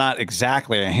 Bruce is not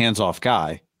exactly a hands-off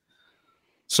guy.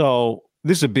 So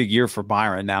this is a big year for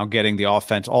Byron now, getting the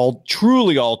offense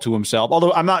truly all to himself.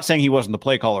 Although I'm not saying he wasn't the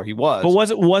play caller, he was.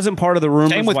 But wasn't part of the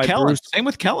rumors? Same with Kellen. Same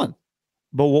with Kellen.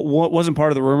 But what wasn't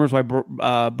part of the rumors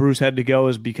why Bruce had to go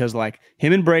is because like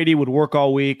him and Brady would work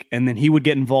all week, and then he would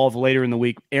get involved later in the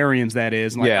week. Arians, that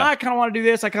is, and like I kind of want to do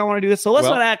this. I kind of want to do this. So let's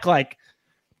not act like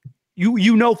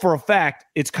you know for a fact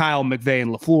it's Kyle McVay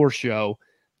and LaFleur's show.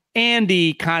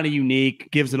 Andy kind of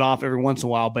unique, gives it off every once in a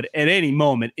while, but at any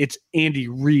moment, it's Andy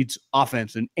Reid's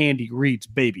offense and Andy Reid's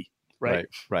baby, right?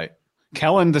 Right.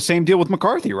 Kellen, the same deal with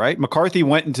McCarthy, right? McCarthy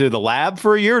went into the lab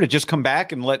for a year to just come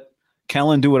back and let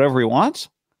Kellen do whatever he wants.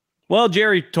 Well,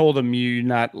 Jerry told him you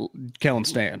not Kellen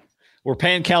staying. We're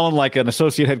paying Kellen like an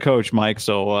associate head coach, Mike,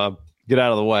 so get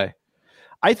out of the way.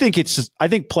 I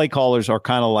think play callers are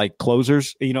kind of like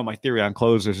closers. You know, my theory on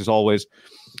closers is always,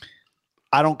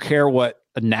 I don't care what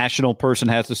a national person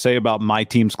has to say about my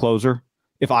team's closer.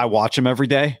 If I watch him every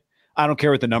day, I don't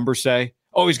care what the numbers say.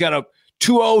 Oh, he's got a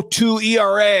 2.02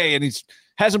 ERA and he's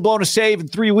hasn't blown a save in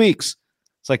 3 weeks.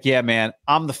 It's like, yeah, man,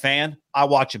 I'm the fan. I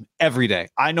watch him every day.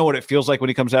 I know what it feels like when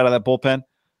he comes out of that bullpen.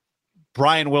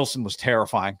 Brian Wilson was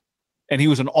terrifying, and he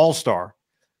was an all-star,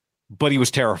 but he was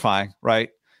terrifying, right?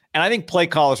 And I think play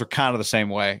callers are kind of the same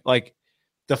way. Like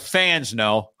the fans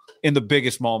know in the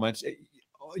biggest moments.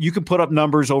 You can put up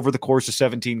numbers over the course of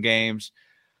 17 games.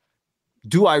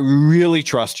 Do I really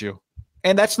trust you?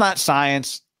 And that's not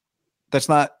science. That's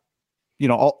not,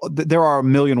 there are a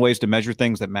million ways to measure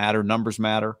things that matter. Numbers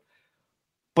matter.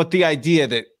 But the idea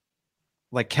that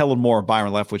like Kellen Moore and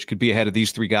Byron Leftwich could be ahead of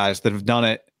these 3 guys that have done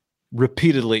it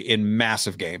repeatedly in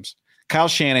massive games. Kyle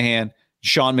Shanahan,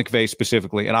 Sean McVay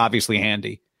specifically, and obviously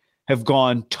Andy have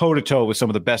gone toe-to-toe with some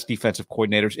of the best defensive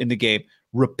coordinators in the game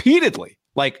repeatedly.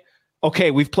 Like,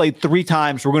 okay, we've played 3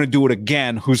 times. We're going to do it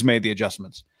again. Who's made the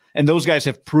adjustments? And those guys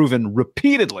have proven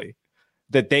repeatedly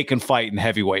that they can fight in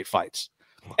heavyweight fights.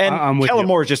 And Kellen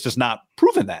Moore just has not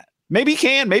proven that. Maybe he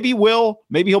can. Maybe he will.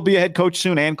 Maybe he'll be a head coach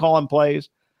soon and call him plays.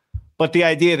 But the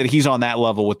idea that he's on that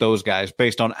level with those guys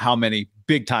based on how many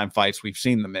big-time fights we've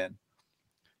seen them in,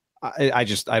 I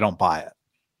don't buy it.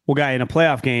 Well, guy, in a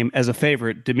playoff game, as a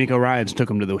favorite, D'Amico Ryans took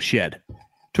him to the shed.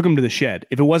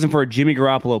 If it wasn't for a Jimmy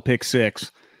Garoppolo pick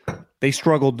 6, they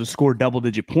struggled to score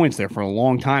double-digit points there for a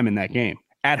long time in that game.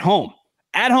 At home.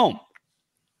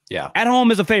 Yeah. At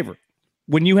home is a favorite.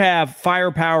 When you have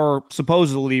firepower,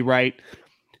 supposedly, right,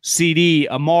 CD,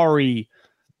 Amari,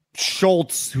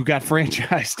 Schultz, who got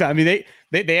franchised. I mean,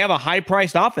 they have a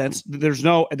high-priced offense.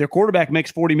 Their quarterback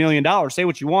makes $40 million. Say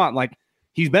what you want. Like,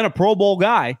 he's been a Pro Bowl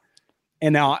guy.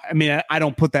 And now, I mean, I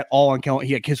don't put that all on Kellen.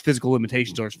 His physical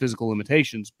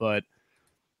limitations, but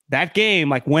that game,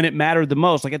 like when it mattered the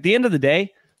most, like at the end of the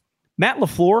day, Matt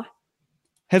LaFleur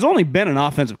has only been an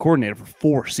offensive coordinator for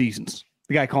 4 seasons.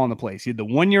 The guy calling the plays. He had the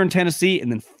 1 year in Tennessee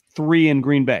and then 3 in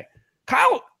Green Bay.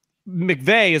 Kyle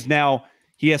McVay is now,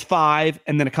 he has 5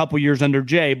 and then a couple years under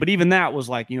Jay. But even that was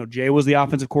like, Jay was the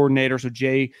offensive coordinator. So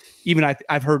Jay, even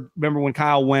I've heard, remember when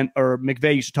Kyle went, or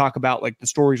McVay used to talk about like the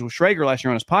stories with Schrager last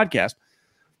year on his podcast.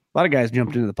 A lot of guys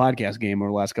jumped into the podcast game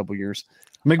over the last couple of years.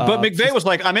 But McVay was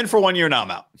like, I'm in for 1 year, now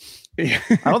I'm out. I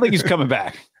don't think he's coming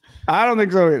back. I don't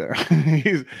think so either.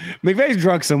 McVay's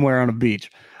drunk somewhere on a beach.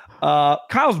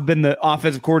 Kyle's been the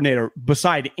offensive coordinator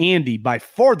beside Andy by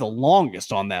far the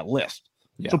longest on that list.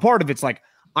 Yeah. So part of it's like,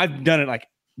 I've done it like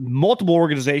multiple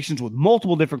organizations with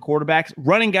multiple different quarterbacks,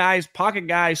 running guys, pocket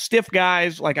guys, stiff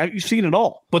guys. Like you've seen it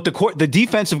all. But the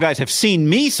defensive guys have seen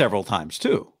me several times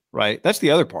too, right? That's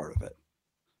the other part of it.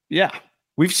 Yeah.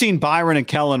 We've seen Byron and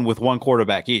Kellen with one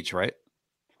quarterback each, right?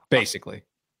 Basically.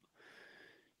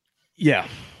 Yeah.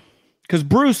 Because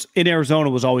Bruce in Arizona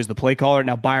was always the play caller.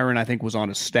 Now Byron, I think, was on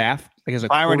his staff. Like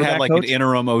Byron had like coach. an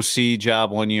interim OC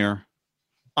job one year.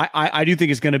 I do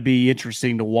think it's going to be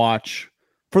interesting to watch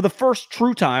for the first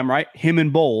true time, right? Him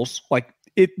and Bowles, like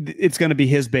it's going to be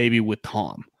his baby with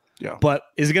Tom. Yeah. But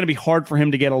is it going to be hard for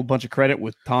him to get a bunch of credit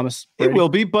with Thomas Brady? It will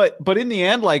be, but in the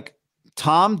end, like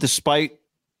Tom, despite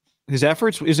his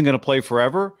efforts, isn't going to play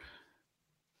forever.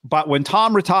 But when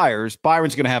Tom retires,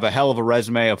 Byron's going to have a hell of a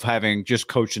resume of having just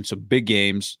coached in some big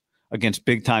games against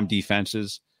big time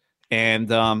defenses.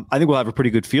 And I think we'll have a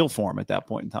pretty good feel for him at that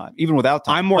point in time, even without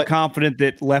Tom. I'm more confident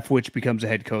that Leftwich becomes a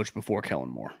head coach before Kellen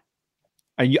Moore.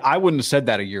 And I wouldn't have said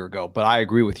that a year ago, but I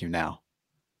agree with you now.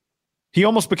 He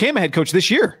almost became a head coach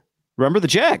this year. Remember the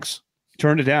Jags?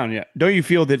 Turned it down, yeah. Don't you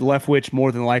feel that Leftwich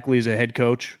more than likely is a head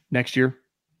coach next year?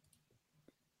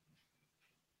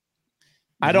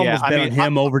 I'd almost bet on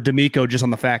him over D'Amico just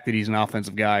on the fact that he's an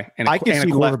offensive guy and a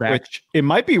quarterback. Leftwich. It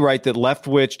might be right that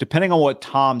Leftwich, depending on what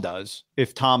Tom does,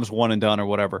 if Tom's one and done or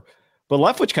whatever, but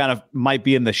Leftwich kind of might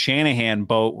be in the Shanahan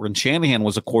boat when Shanahan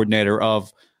was a coordinator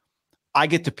of, I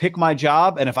get to pick my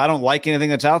job, and if I don't like anything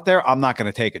that's out there, I'm not going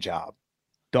to take a job.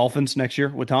 Dolphins next year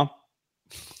with Tom?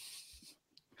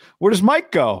 Where does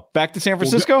Mike go? Back to San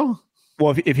Francisco?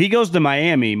 Well, if he goes to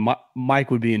Miami, Mike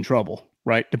would be in trouble,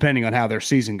 right? Depending on how their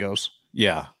season goes.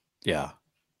 Yeah.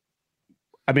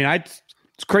 I mean, it's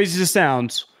crazy as it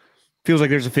sounds. Feels like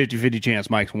there's a 50-50 chance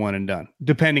Mike's one and done,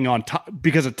 depending on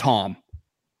because of Tom.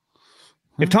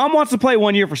 If Tom wants to play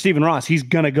 1 year for Stephen Ross, he's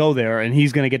going to go there and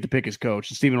he's going to get to pick his coach.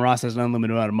 And Stephen Ross has an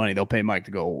unlimited amount of money. They'll pay Mike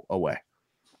to go away.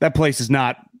 That place is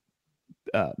not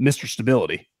Mr.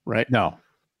 Stability, right? No.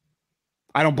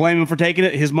 I don't blame him for taking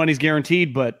it. His money's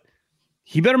guaranteed, but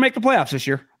he better make the playoffs this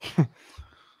year.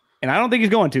 And I don't think he's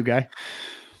going to, guy.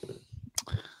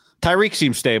 Tyreek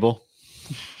seems stable.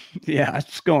 Yeah,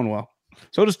 it's going well.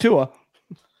 So does Tua.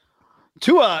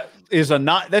 Tua is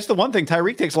that's the one thing.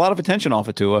 Tyreek takes a lot of attention off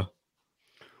of Tua.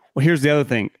 Well, here's the other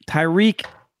thing. Tyreek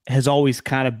has always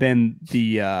kind of been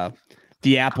the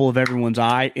apple of everyone's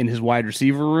eye in his wide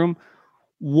receiver room.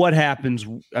 What happens?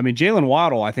 I mean, Jalen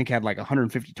Waddle, I think, had like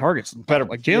 150 targets. Better,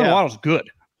 like Jalen Waddle's good.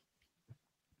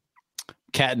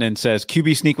 Catnan says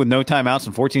QB sneak with no timeouts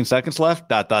and 14 seconds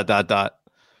left. ...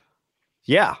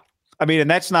 Yeah. I mean, and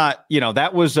that's not,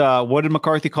 that was, what did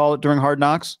McCarthy call it during Hard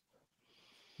Knocks?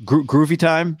 Groovy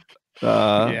time?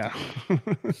 Yeah.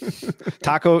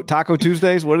 Taco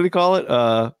Tuesdays? What did he call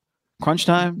it? Crunch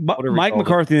time? Mike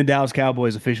McCarthy and the Dallas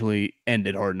Cowboys officially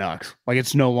ended Hard Knocks. Like,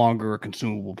 it's no longer a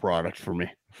consumable product for me.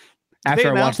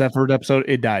 After I watched that first episode,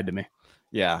 it died to me.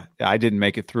 Yeah. I didn't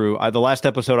make it through. The last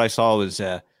episode I saw was,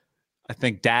 I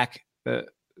think Dak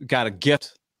got a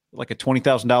gift, like a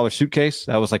 $20,000 suitcase.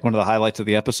 That was like one of the highlights of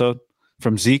the episode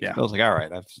from Zeke. Yeah. I was like, all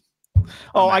right.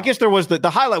 I guess there was the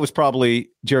highlight was probably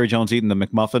Jerry Jones eating the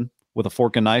McMuffin with a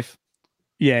fork and knife.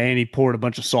 Yeah, and he poured a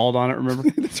bunch of salt on it, remember?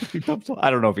 I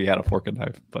don't know if he had a fork and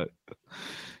knife, but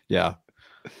yeah,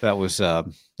 that was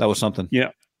something.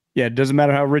 Yeah. Yeah, it doesn't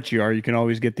matter how rich you are, you can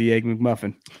always get the Egg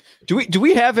McMuffin. Do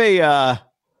we have an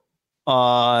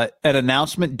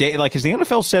announcement date? Like, has the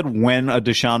NFL said when a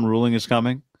Deshaun ruling is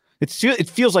coming? It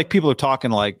feels like people are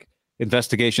talking like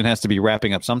investigation has to be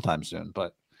wrapping up sometime soon.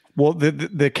 But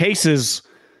the cases,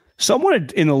 someone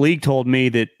in the league told me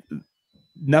that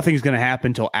nothing's going to happen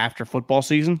until after football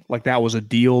season. Like that was a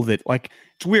deal that, like,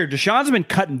 it's weird. Deshaun's been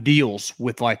cutting deals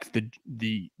with like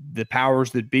the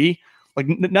powers that be. Like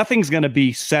nothing's going to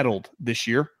be settled this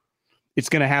year. It's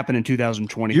going to happen in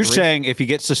 2023. You're saying if he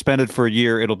gets suspended for a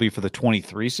year, it'll be for the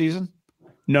 23 season?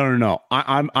 No.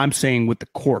 I'm saying with the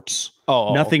courts.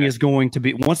 Nothing is going to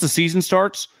be, once the season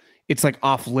starts, it's like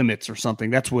off limits or something.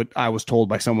 That's what I was told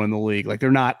by someone in the league. Like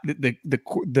they're not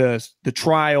the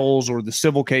trials or the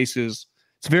civil cases.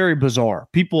 It's very bizarre.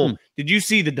 People, did you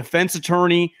see the defense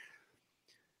attorney?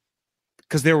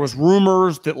 Because there was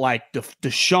rumors that like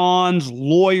Deshaun's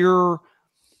lawyer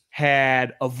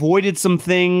had avoided some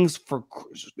things for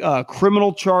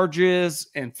criminal charges,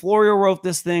 and Florio wrote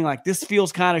this thing like, this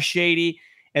feels kind of shady.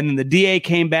 And then the DA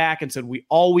came back and said, we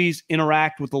always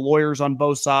interact with the lawyers on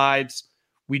both sides.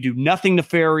 We do nothing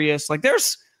nefarious. Like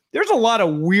there's a lot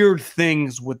of weird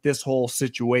things with this whole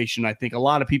situation. I think a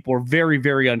lot of people are very,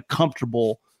 very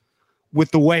uncomfortable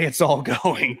with the way it's all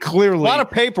going. Clearly, a lot of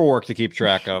paperwork to keep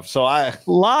track of. So a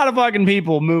lot of fucking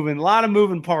people moving, a lot of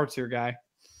moving parts here, guy.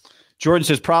 Jordan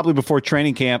says probably before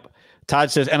training camp, Todd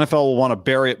says NFL will want to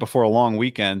bury it before a long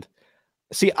weekend.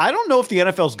 See, I don't know if the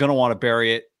NFL is going to want to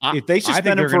bury it. If they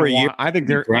suspend him for a year, I think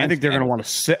they're going to want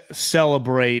to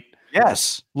celebrate.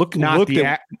 Yes, look.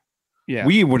 Yeah,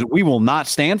 we will not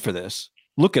stand for this.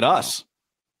 Look at us.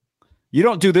 You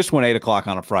don't do this one 8:00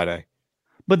 on a Friday.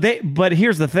 But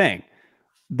here's the thing: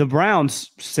 the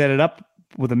Browns set it up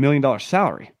with $1 million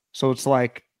salary, so it's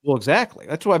like, well, exactly.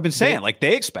 That's what I've been saying. Like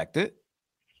they expect it.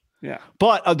 Yeah.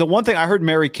 But the one thing I heard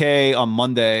Mary Kay on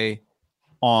Monday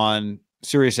on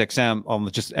Sirius XM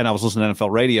and I was listening to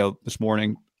NFL radio this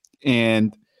morning,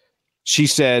 and she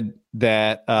said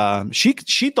that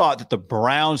she thought that the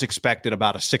Browns expected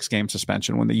about a 6-game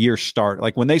suspension when the year started.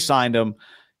 Like when they signed him,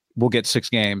 we'll get 6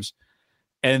 games.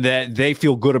 And that they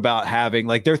feel good about having,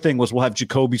 like, their thing was we'll have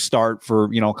Jacoby start for,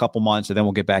 a couple months and then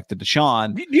we'll get back to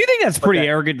Deshaun. Do you think that's pretty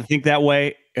arrogant to think that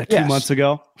way 2 months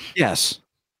ago? Yes.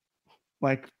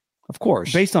 Like, of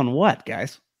course. Based on what,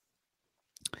 guys?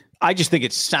 I just think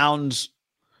it sounds,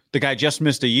 the guy just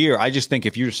missed a year. I just think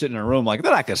if you're sitting in a room, like,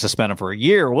 they're not going to suspend him for a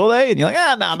year, will they? And you're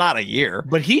like, no, not a year.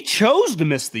 But he chose to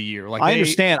miss the year. Like, I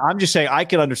understand. I'm just saying I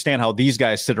can understand how these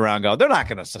guys sit around and go, they're not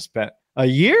going to suspend a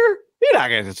year? You're not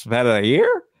going to suspend a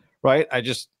year, right?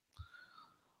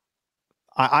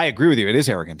 I agree with you. It is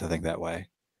arrogant to think that way.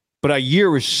 But a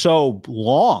year is so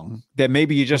long that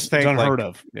maybe you just think it's unheard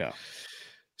of. Yeah.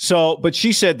 So, but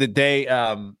she said that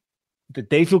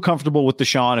they feel comfortable with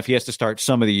Deshaun if he has to start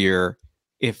some of the year.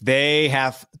 If they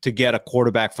have to get a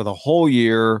quarterback for the whole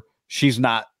year, she's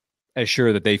not as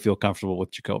sure that they feel comfortable with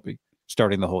Jacoby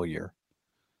starting the whole year.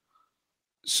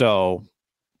 So,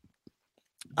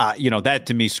 that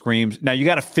to me screams. Now you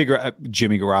got to figure out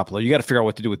Jimmy Garoppolo. You got to figure out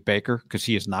what to do with Baker because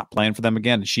he is not playing for them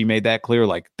again. And she made that clear.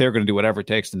 Like they're going to do whatever it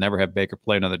takes to never have Baker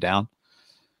play another down.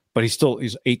 But he's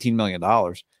 $18 million.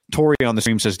 Tori on the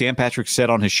stream says Dan Patrick said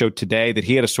on his show today that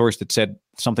he had a source that said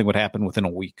something would happen within a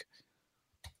week.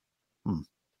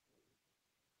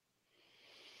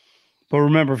 But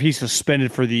remember, if he's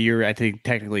suspended for the year, I think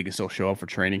technically he can still show up for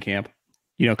training camp.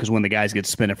 Because when the guys get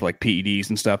suspended for like PEDs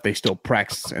and stuff, they still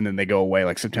practice and then they go away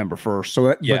like September 1st. So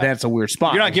but that's a weird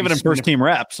spot. You're not giving him first team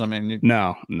reps. I mean,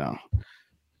 no.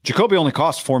 Jacoby only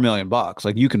costs $4 million.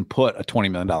 Like you can put a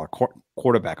 $20 million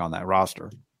quarterback on that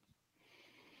roster.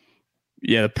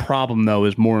 Yeah. The problem though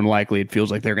is more than likely it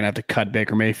feels like they're going to have to cut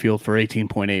Baker Mayfield for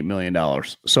 $18.8 million.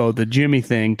 So the Jimmy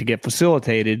thing to get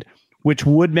facilitated, which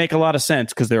would make a lot of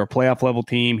sense because they're a playoff level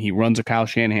team. He runs a Kyle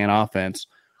Shanahan offense.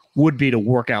 Would be to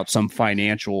work out some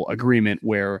financial agreement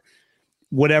where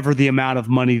whatever the amount of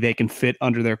money they can fit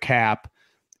under their cap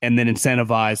and then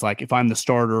incentivize, like if I'm the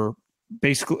starter,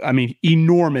 basically, I mean,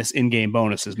 enormous in-game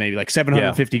bonuses, maybe like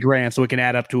 $750,000. So it can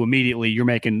add up to immediately you're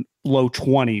making low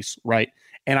 20s, right?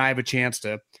 And I have a chance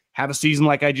to have a season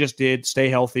like I just did, stay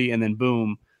healthy, and then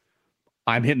boom,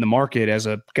 I'm hitting the market as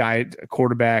a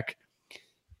quarterback.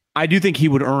 I do think he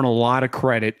would earn a lot of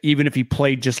credit, even if he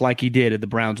played just like he did if the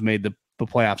Browns made the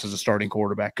playoffs as a starting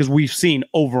quarterback, because we've seen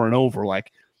over and over,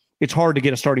 like it's hard to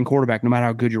get a starting quarterback no matter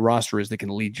how good your roster is that can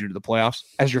lead you to the playoffs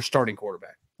as your starting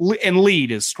quarterback. And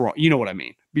lead is strong. You know what I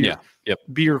mean? Be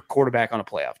your quarterback on a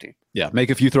playoff team. Yeah,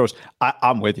 make a few throws.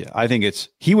 I'm with you. I think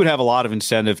he would have a lot of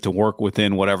incentive to work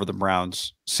within whatever the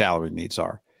Browns' salary needs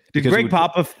are. Did Greg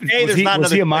Papa, was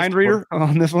he a mind reader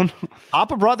on this one?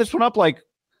 Papa brought this one up like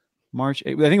March.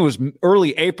 I think it was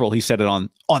early April. He said it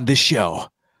on this show.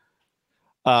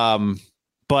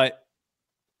 But,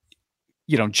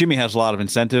 Jimmy has a lot of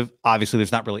incentive. Obviously,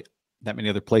 there's not really that many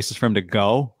other places for him to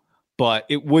go, but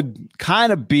it would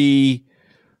be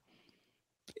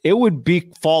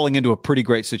falling into a pretty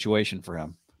great situation for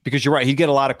him because you're right. He'd get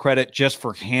a lot of credit just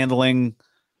for handling,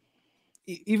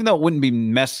 even though it wouldn't be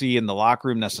messy in the locker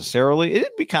room necessarily.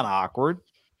 It'd be kind of awkward.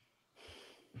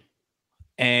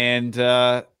 And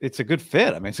it's a good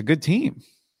fit. I mean, it's a good team.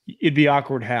 It'd be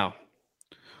awkward how?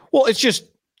 Well, it's just,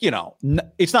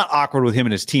 it's not awkward with him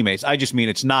and his teammates. I just mean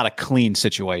it's not a clean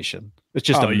situation. It's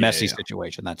just a messy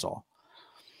situation. That's all.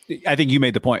 I think you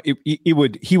made the point. He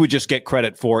would just get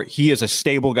credit for it. He is a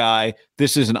stable guy.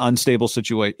 This is an unstable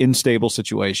instable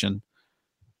situation.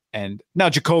 And now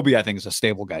Jacoby, I think, is a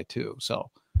stable guy too. So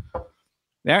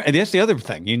and that's the other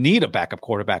thing. You need a backup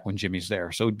quarterback when Jimmy's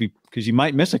there. So it'd be because you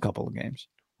might miss a couple of games.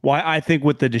 Well, I think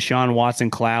with the Deshaun Watson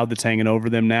cloud that's hanging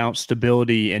over them now,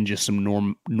 stability and just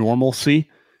some normalcy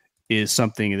is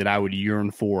something that I would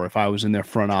yearn for if I was in their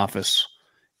front office,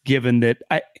 given that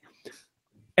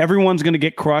everyone's going to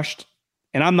get crushed.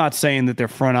 And I'm not saying that their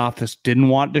front office didn't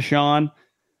want Deshaun,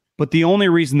 but the only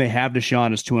reason they have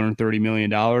Deshaun is $230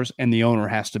 million, and the owner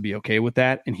has to be okay with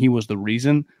that. And he was the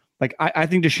reason. Like, I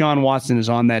think Deshaun Watson is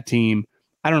on that team.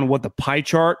 I don't know what the pie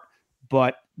chart,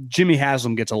 but Jimmy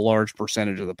Haslam gets a large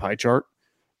percentage of the pie chart.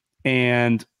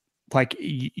 And like,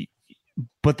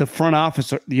 but the front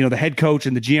office, the head coach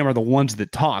and the GM are the ones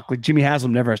that talk. Like Jimmy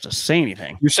Haslam never has to say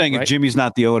anything. You're saying right? If Jimmy's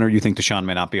not the owner, you think Deshaun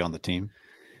may not be on the team?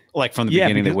 Like from the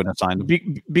beginning, they wouldn't have signed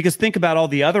him. Because think about all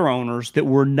the other owners that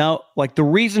were like the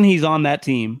reason he's on that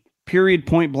team, period,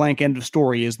 point blank, end of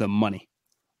story, is the money,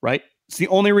 right? It's the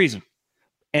only reason.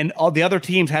 And all the other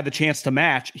teams had the chance to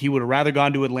match. He would have rather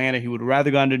gone to Atlanta. He would have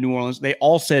rather gone to New Orleans. They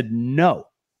all said no.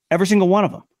 Every single one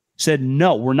of them said,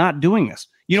 no, we're not doing this.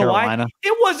 You know why?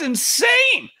 It was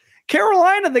insane.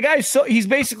 Carolina, the guy, he's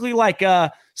basically like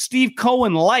Steve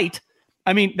Cohen light.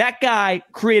 I mean, that guy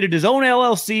created his own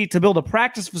LLC to build a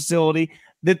practice facility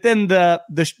that then the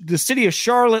city of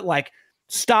Charlotte like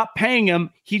stopped paying him.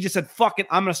 He just said, fuck it,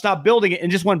 I'm going to stop building it,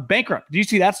 and just went bankrupt. Do you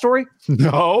see that story?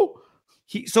 No.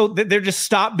 So they're just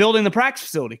stopped building the practice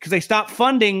facility because they stopped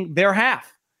funding their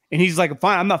half. And he's like,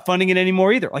 fine, I'm not funding it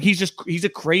anymore either. Like he's a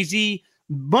crazy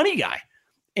money guy.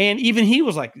 And even he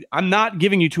was like, I'm not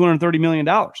giving you $230 million.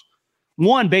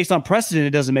 One, based on precedent, it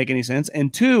doesn't make any sense.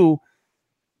 And two,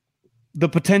 the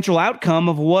potential outcome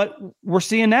of what we're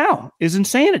seeing now is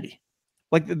insanity.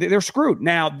 Like they're screwed.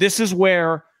 Now, this is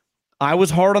where I was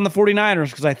hard on the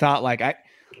 49ers because I thought like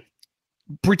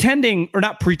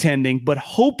but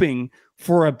hoping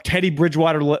for a Teddy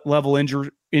Bridgewater level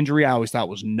injury, I always thought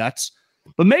was nuts.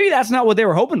 But maybe that's not what they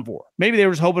were hoping for. Maybe they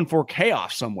were just hoping for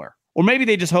chaos somewhere. Or maybe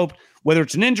they just hoped whether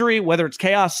it's an injury, whether it's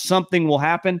chaos, something will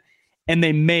happen and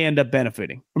they may end up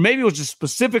benefiting. Or maybe it was just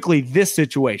specifically this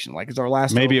situation. Like it's our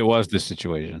last. Maybe it was this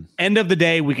situation. End of the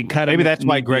day, we can cut it. Maybe that's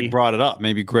why Greg brought it up.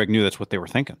 Maybe Greg knew that's what they were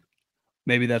thinking.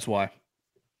 Maybe that's why.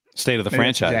 State of the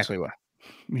franchise. Exactly why.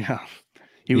 Yeah.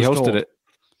 He hosted it.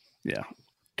 Yeah.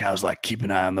 Guy was like, keep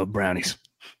an eye on the brownies.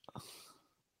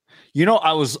 You know,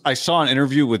 I saw an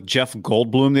interview with Jeff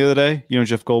Goldblum the other day. You know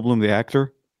Jeff Goldblum, the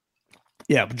actor?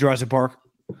 Yeah, Jurassic Park.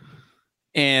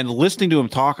 And listening to him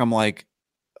talk, I'm like,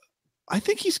 I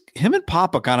think him and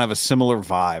Papa kind of have a similar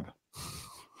vibe.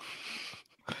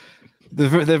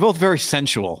 They're both very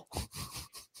sensual.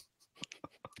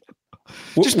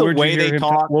 Just the way they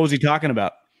talk. What was he talking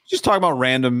about? Just talking about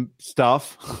random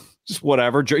stuff. Just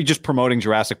whatever. Just promoting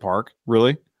Jurassic Park,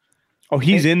 really. Oh,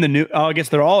 he's in the new. Oh, I guess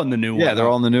they're all in the new one. Yeah, they're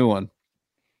all in the new one.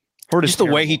 Just the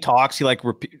way he talks, he like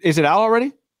is it out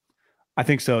already? I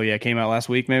think so. Yeah, it came out last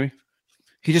week, maybe.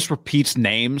 He just repeats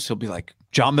names. He'll be like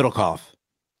John Middlecoff.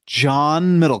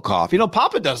 You know,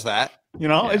 Papa does that. You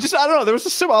know, It's just I don't know. There was a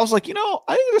similar. I was like, I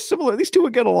think they're similar. These two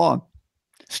would get along.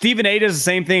 Stephen A does the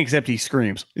same thing, except he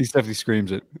screams. He definitely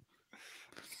screams it.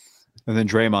 And then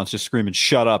Draymond's just screaming,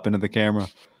 "Shut up!" into the camera.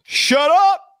 Shut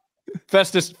up!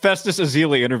 Festus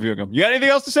Ezeli interviewing him. You got anything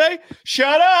else to say?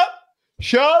 Shut up!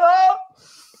 Shut up!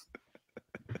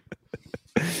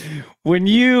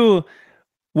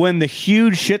 When the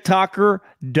huge shit talker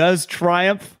does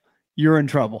triumph, you're in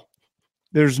trouble.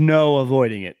 There's no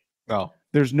avoiding it. No.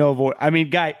 There's no avoid. I mean,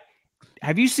 guy,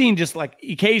 have you seen just like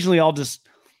occasionally I'll just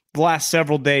the last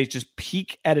several days just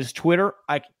peek at his Twitter?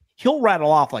 Like he'll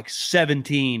rattle off like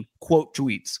 17 quote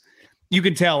tweets. You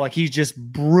can tell like he's just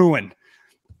brewing.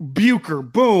 Bucher,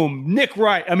 boom, Nick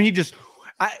Wright. I mean,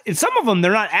 and some of them,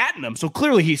 they're not atting them. So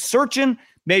clearly he's searching.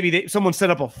 Maybe someone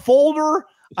set up a folder.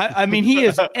 I mean, he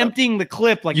is emptying the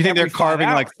clip. Like you think they're carving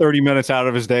like 30 minutes out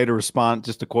of his day to respond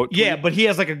just to quote? Yeah, but he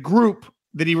has like a group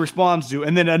that he responds to,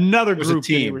 and then another group that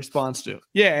he responds to.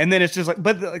 Yeah, and then it's just like,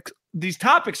 but these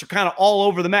topics are kind of all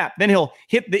over the map. Then he'll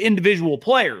hit the individual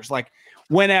players, like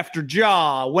went after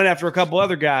Ja, went after a couple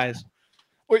other guys.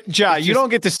 Wait, Ja, you don't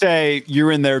get to say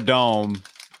you're in their dome.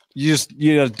 You just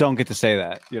don't get to say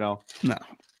that, No.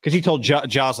 Because he told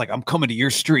Jaws, like, I'm coming to your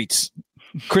streets.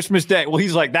 Christmas Day. Well,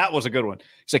 he's like, that was a good one.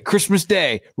 He's like, Christmas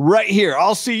Day, right here.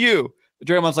 I'll see you.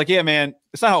 Draymond's like, yeah, man,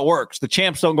 it's not how it works. The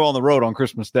champs don't go on the road on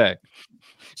Christmas Day.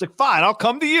 He's like, fine, I'll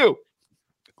come to you.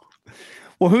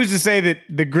 Well, who's to say that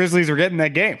the Grizzlies are getting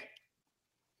that game?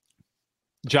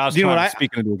 Jaws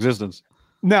speaking into existence.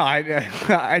 No,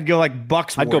 I'd go like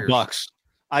Bucks. I'd go Bucks.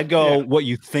 I'd go what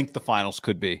you think the finals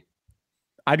could be.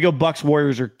 I'd go Bucks,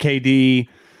 Warriors, or KD.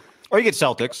 Or you get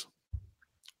Celtics.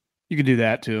 You could do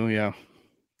that too, yeah.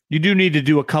 You do need to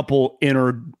do a couple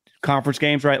inter-conference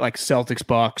games, right? Like Celtics,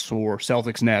 Bucks, or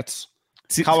Celtics, Nets.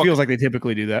 It feels like they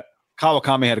typically do that.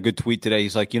 Kawakami had a good tweet today.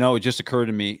 He's like, it just occurred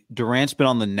to me, Durant's been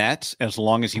on the Nets as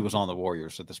long as he was on the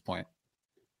Warriors at this point.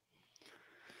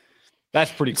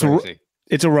 That's pretty crazy.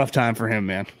 It's a rough time for him,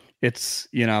 man. It's,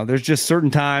 there's just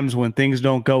certain times when things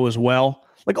don't go as well.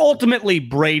 Like ultimately,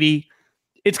 Brady,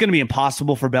 it's going to be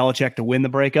impossible for Belichick to win the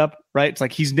breakup, right? It's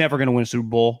like he's never going to win a Super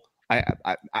Bowl. I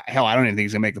don't even think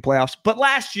he's going to make the playoffs. But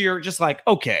last year, just like,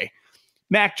 okay,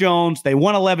 Mac Jones, they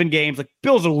won 11 games. Like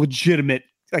Bill's a legitimate,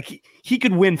 like he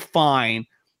could win fine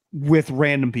with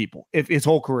random people if his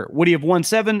whole career. Would he have won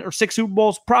 7 or 6 Super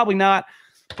Bowls? Probably not.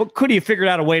 But could he have figured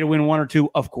out a way to win 1 or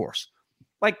 2? Of course.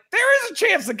 Like there is a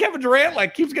chance that Kevin Durant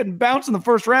like keeps getting bounced in the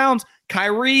first rounds.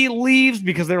 Kyrie leaves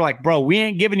because they're like, bro, we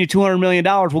ain't giving you $200 million.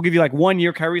 We'll give you like 1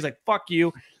 year. Kyrie's like, fuck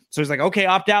you. So he's like, okay,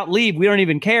 opt out, leave. We don't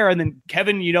even care. And then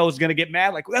Kevin, is going to get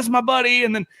mad. Like, that's my buddy.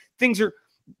 And then things are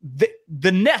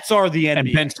the Nets are the NBA.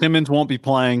 And Ben Simmons won't be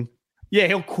playing. Yeah,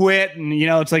 he'll quit. And,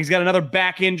 it's like he's got another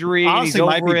back injury. Honestly, he's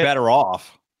might be better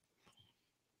off.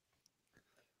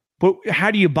 But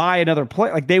how do you buy another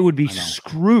player? Like, they would be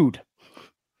screwed.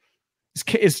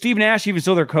 Is Steve Nash even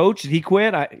still their coach? Did he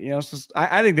quit? I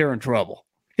think they're in trouble.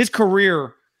 His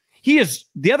career,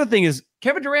 the other thing is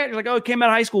Kevin Durant, you're like, oh, he came out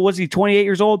of high school. Was he 28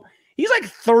 years old? He's like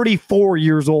 34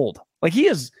 years old. Like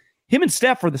him and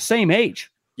Steph are the same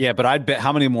age. Yeah, but I'd bet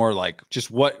how many more, like just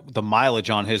what the mileage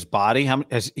on his body,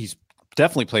 he's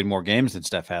definitely played more games than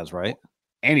Steph has, right?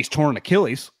 And he's torn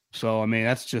Achilles. So, I mean,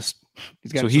 that's just,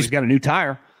 he's got a new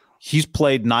tire. He's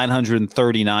played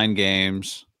 939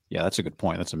 games. Yeah, that's a good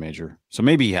point. That's a major. So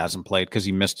maybe he hasn't played because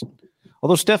he missed,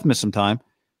 although Steph missed some time.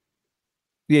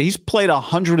 Yeah, he's played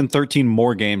 113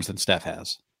 more games than Steph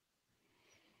has.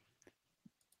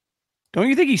 Don't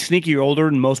you think he's sneaky older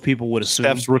than most people would assume?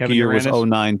 Steph's rookie year was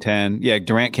 09-10. Yeah,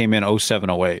 Durant came in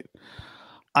 07-08.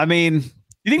 I mean,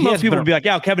 you think most people would be like,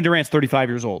 yeah, Kevin Durant's 35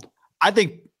 years old? I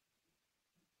think.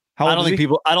 I don't think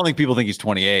people think he's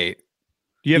 28.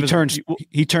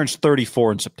 He turns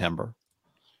 34 in September.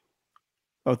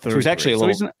 Oh, 33. So he's actually a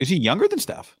little. Is he younger than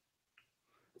Steph?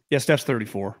 Yeah, Steph's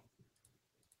 34.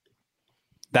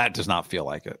 That does not feel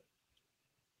like it.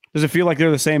 Does it feel like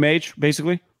they're the same age,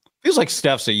 basically? Feels like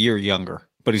Steph's a year younger,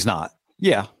 but he's not.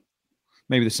 Yeah,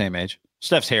 maybe the same age.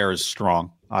 Steph's hair is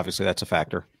strong. Obviously, that's a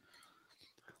factor.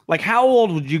 Like, how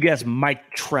old would you guess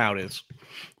Mike Trout is?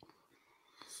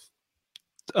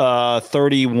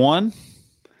 31.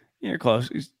 Yeah, you're close.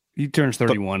 He turns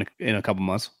 31 in a couple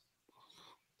months.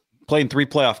 Playing 3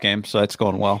 playoff games, so that's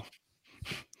going well.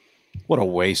 What a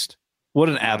waste. What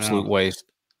an absolute waste.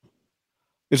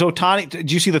 Is Ohtani,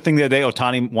 did you see the thing the other day?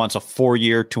 Ohtani wants a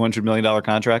 4-year, $200 million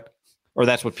contract? Or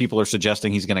that's what people are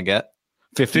suggesting he's going to get?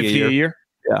 50 a year?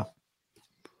 Yeah.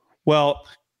 Well,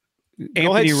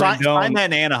 Anthony Rendon. Sign that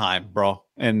in Anaheim, bro.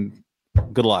 And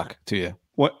good luck to you.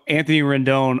 What Anthony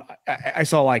Rendon, I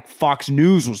saw like Fox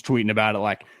News was tweeting about it,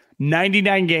 like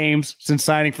 99 games since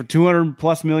signing for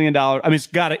 $200+ million. I mean,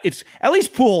 it's at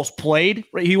least Pujols played.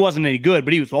 Right? He wasn't any good,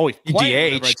 but he was always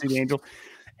playing. DH. The Angels.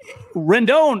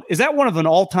 Rendon, is that one of an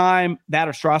all-time, that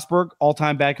or Strasburg,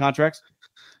 all-time bad contracts?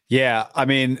 Yeah, I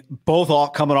mean, both all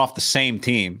coming off the same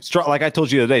team. Like I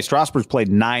told you the other day, Strasburg's played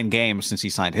 9 games since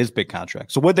he signed his big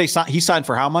contract. So what they sign? He signed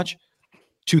for how much?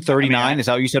 239? Is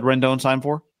that what you said Rendon signed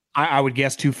for? I would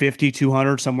guess 250,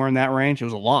 200, somewhere in that range. It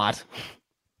was a lot. It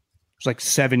was like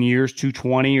 7 years,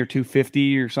 220 or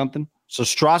 250 or something. So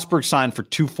Strasburg signed for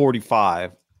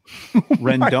 245.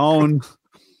 Rendon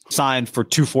signed for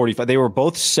 245. They were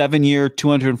both 7-year,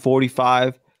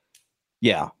 245.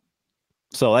 Yeah.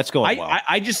 So that's going well.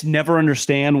 I just never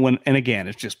understand when, and again,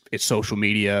 it's social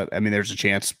media. I mean, there's a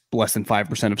chance less than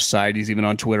 5% of societies, even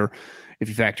on Twitter, if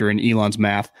you factor in Elon's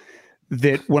math,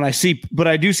 that when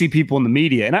I do see people in the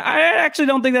media, and I actually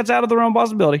don't think that's out of the realm of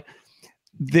possibility,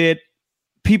 that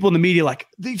people in the media like,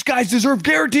 these guys deserve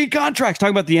guaranteed contracts,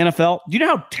 talking about the NFL. Do you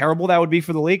know how terrible that would be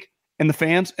for the league and the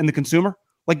fans and the consumer?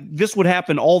 Like, this would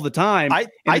happen all the time, and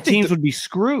the teams would be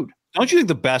screwed. Don't you think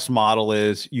the best model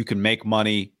is you can make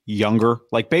money younger?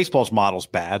 Like, baseball's model's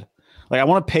bad. Like, I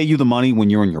want to pay you the money when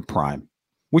you're in your prime,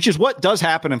 which is what does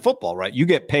happen in football, right? You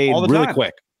get paid really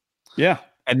quick. Yeah.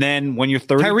 And then when you're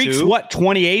 32, Tyreek's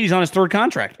 28? He's on his 3rd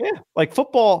contract. Yeah. Like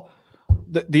football,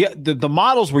 the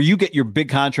models where you get your big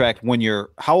contract when you're,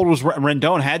 how old was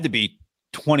Rendon? Had to be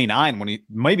 29 when he,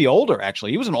 maybe older,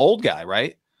 actually. He was an old guy,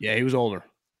 right? Yeah, he was older.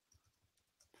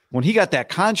 When he got that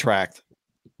contract.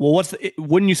 Well,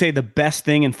 wouldn't you say the best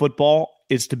thing in football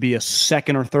is to be a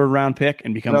 2nd or 3rd round pick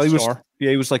and become a star?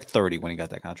 He was like 30 when he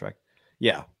got that contract.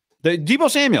 Yeah. The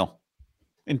Deebo Samuel,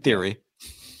 in theory.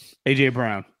 AJ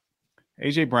Brown.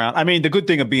 I mean, the good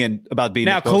thing about being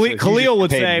now, Khalil would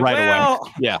say, away.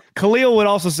 Yeah. Khalil would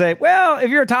also say, well,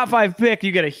 if you're a top 5 pick,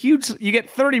 you get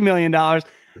 $30 million.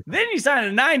 Then you sign a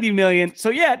 $90 million. So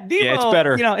yeah, Deebo, it's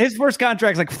better. His first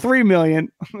contract's like $3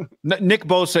 million. Nick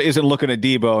Bosa isn't looking at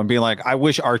Deebo and being like, I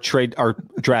wish our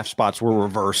draft spots were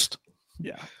reversed.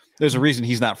 Yeah. There's a reason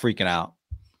he's not freaking out.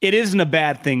 It isn't a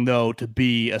bad thing, though, to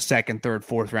be a 2nd, 3rd,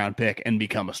 4th round pick and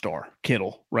become a star.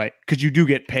 Kittle, right? Because you do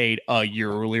get paid a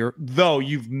year earlier, though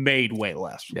you've made way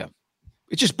less. Yeah.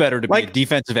 It's just better to be a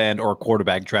defensive end or a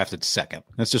quarterback drafted second.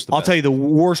 That's just I'll tell you the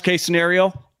worst case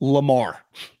scenario, Lamar.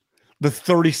 The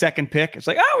 32nd pick. It's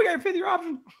like, oh, we got a 5th-year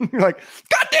option. You're like,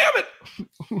 God damn it.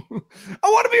 I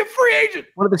want to be a free agent.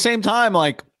 But at the same time,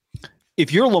 like,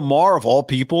 if you're Lamar of all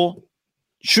people,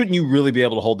 shouldn't you really be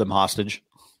able to hold them hostage?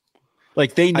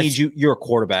 Like, they need you. You're a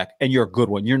quarterback, and you're a good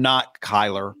one. You're not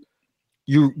Kyler.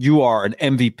 You are an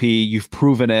MVP. You've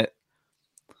proven it.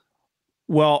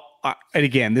 Well, and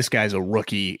again, this guy's a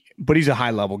rookie, but he's a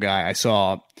high-level guy. I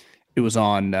saw it was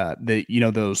on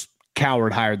those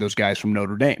Coward hired those guys from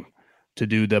Notre Dame to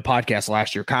do the podcast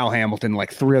last year. Kyle Hamilton,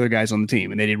 like 3 other guys on the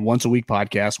team, and they did once a week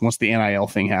podcast once the NIL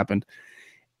thing happened.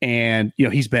 And,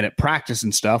 he's been at practice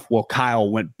and stuff. Well,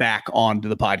 Kyle went back on to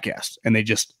the podcast, and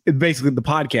basically the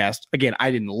podcast, again,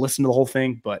 I didn't listen to the whole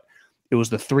thing, but it was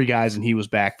the 3 guys, and he was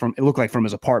back it looked like from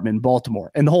his apartment in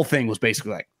Baltimore. And the whole thing was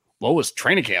basically like, what was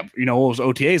training camp? What was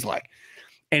OTAs like?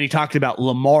 And he talked about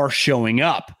Lamar showing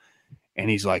up, and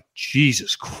he's like,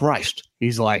 Jesus Christ.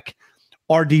 He's like,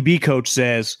 our DB coach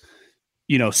says,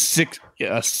 6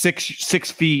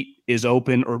 feet is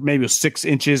open, or maybe it was 6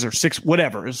 inches or 6,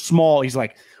 whatever. It's small. He's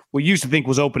like, what you used to think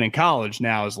was open in college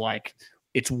now is like,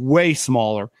 it's way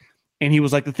smaller. And he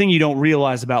was like, the thing you don't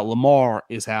realize about Lamar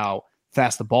is how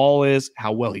fast the ball is,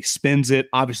 how well he spins it,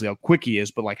 obviously how quick he is,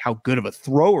 but like how good of a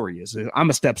thrower he is. I'm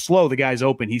a step slow. The guy's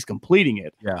open. He's completing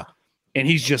it. Yeah. And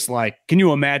he's just like, can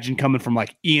you imagine coming from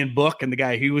like Ian Book and the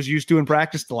guy he was used to in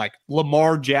practice to like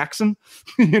Lamar Jackson?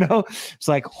 It's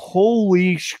like,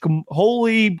 holy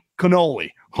cannoli.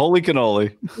 Holy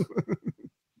cannoli.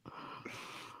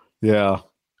 Yeah.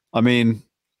 I mean,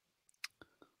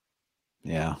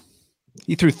 yeah.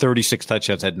 He threw 36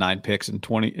 touchdowns, had 9 picks in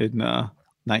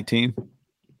 19.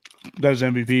 That was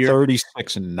MVP year.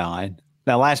 36 and 9.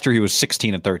 Now last year he was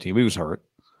 16 and 13. He was hurt.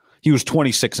 He was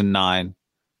 26 and 9.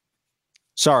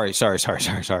 Sorry.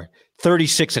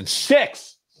 36 and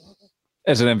 6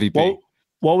 as an MVP.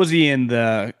 What was he in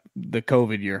the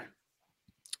COVID year?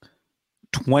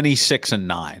 26 and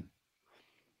 9.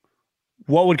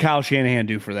 What would Kyle Shanahan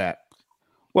do for that?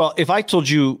 Well, if I told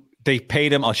you they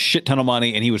paid him a shit ton of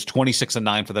money and he was 26 and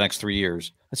 9 for the next 3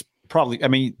 years, that's probably,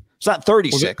 it's not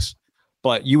 36,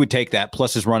 but you would take that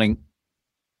plus his running.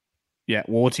 Yeah.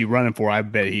 Well, what's he running for? I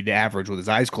bet he'd average with his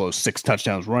eyes closed 6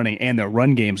 touchdowns running, and their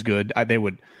run game's good. They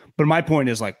would. But my point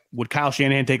is, like, would Kyle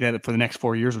Shanahan take that for the next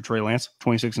 4 years with Trey Lance,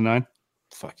 26 and 9?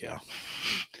 Fuck yeah.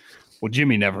 Well,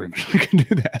 Jimmy never even can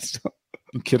do that. So.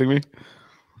 You kidding me?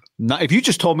 Not, if you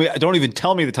just told me, don't even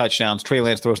tell me the touchdowns, Trey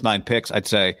Lance throws 9 picks, I'd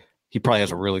say he probably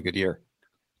has a really good year.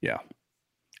 Yeah.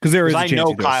 Because there is a chance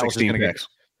know Kyle's going to get.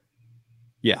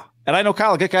 Yeah. And I know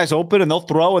Kyle will get guys open and they'll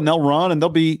throw and they'll run and they'll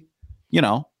be,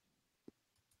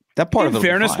 that part of it. In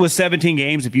fairness, with 17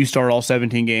 games, if you start all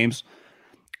 17 games,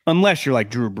 unless you're like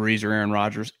Drew Brees or Aaron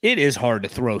Rodgers, it is hard to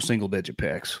throw single-digit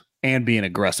picks and be an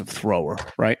aggressive thrower,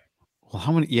 right? Well,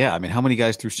 how many? Yeah, how many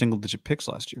guys threw single-digit picks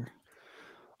last year?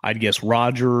 I'd guess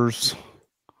Rodgers,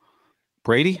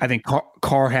 Brady. I think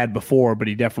Carr had before, but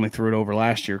he definitely threw it over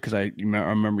last year because I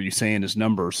remember you saying his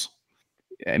numbers.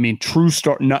 True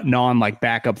start, non like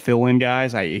backup fill-in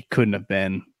guys. It couldn't have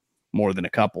been more than a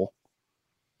couple.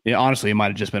 Yeah, honestly, it might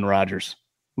have just been Rodgers,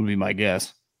 would be my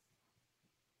guess.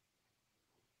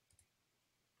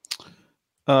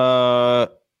 So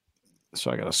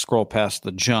I got to scroll past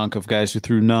the junk of guys who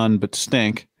threw none but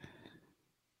stink.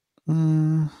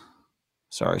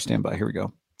 Sorry, stand by. Here we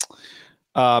go.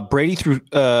 Brady threw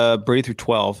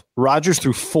 12. Rodgers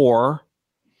threw 4.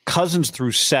 Cousins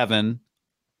threw 7.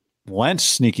 Wentz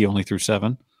sneaky only threw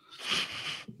 7.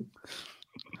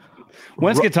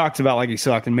 Wentz get talked about like he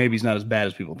sucked, and maybe he's not as bad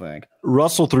as people think.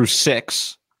 Russell threw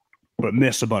 6, but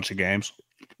missed a bunch of games.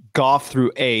 Goff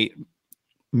threw 8,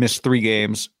 missed 3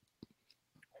 games.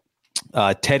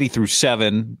 Teddy threw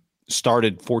 7,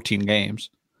 started 14 games.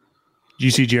 Did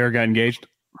you see Jared got engaged?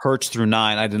 Hurts threw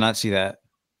 9. I did not see that.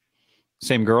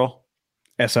 Same girl?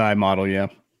 SI model, yeah.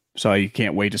 So you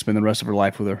can't wait to spend the rest of her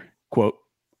life with her. Quote,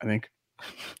 I think.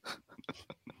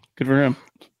 Good for him.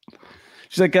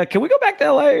 She's like, can we go back to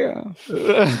LA?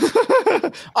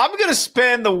 I'm going to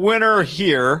spend the winter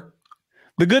here.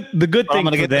 The good thing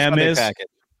for them is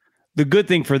the good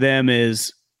thing for them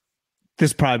is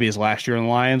this probably be his last year in the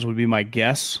Lions would be my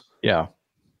guess. Yeah.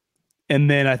 And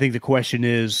then I think the question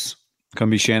is, going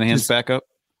to be Shanahan's backup?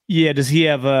 Yeah. Does he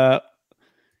have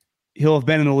he'll have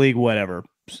been in the league, whatever,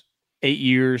 8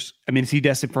 years. Is he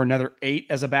destined for another 8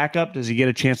 as a backup? Does he get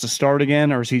a chance to start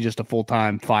again, or is he just a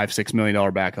full-time $5-6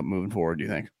 million backup moving forward, do you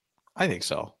think? I think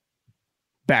so.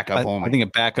 Backup only. I think a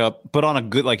backup, but on a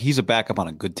good, he's a backup on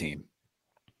a good team.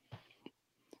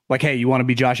 Like, hey, you want to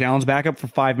be Josh Allen's backup for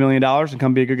 $5 million and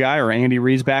come be a good guy, or Andy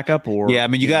Reid's backup? Or yeah, I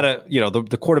mean, you got to,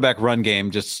 the quarterback run game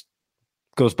just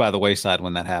goes by the wayside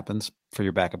when that happens for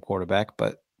your backup quarterback.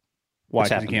 But why?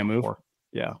 Because he can't move.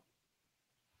 Yeah.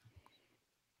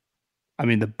 I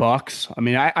mean, the Bucks. I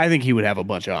mean, I think he would have a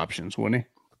bunch of options, wouldn't he?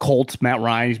 Colts, Matt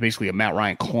Ryan. He's basically a Matt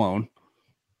Ryan clone.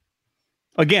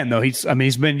 Again, though, he's had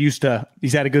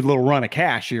a good little run of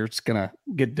cash here. It's gonna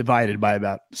get divided by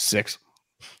about 6.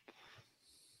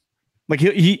 Like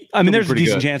there's a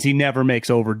decent chance he never makes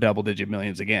over double-digit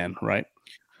millions again, right?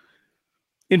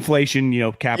 Inflation,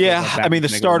 capital. Yeah, I mean, the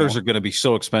starters are going to be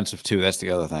so expensive too. That's the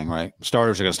other thing, right?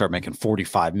 Starters are going to start making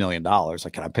 $45 million.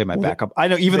 Like, can I pay my backup? I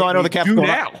know, even though I know the cap's going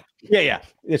now. up. Yeah,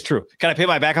 it's true. Can I pay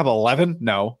my backup 11?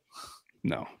 No.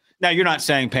 Now you're not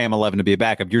saying pay him 11 to be a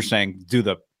backup. You're saying do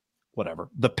the whatever.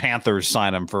 The Panthers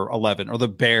sign him for 11, or the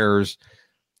Bears,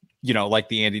 like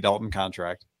the Andy Dalton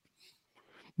contract.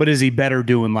 But is he better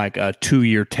doing like a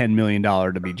 2-year, $10 million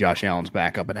to be Josh Allen's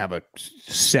backup and have a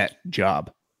set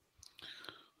job?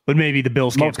 But maybe the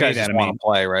Bills can't pay that. Want to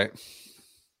play, right?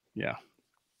 Yeah.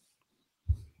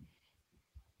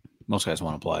 Most guys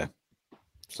want to play.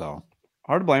 So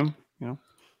hard to blame him,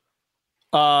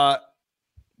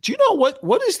 Do you know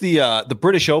what is the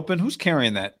British Open? Who's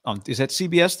carrying that? Is that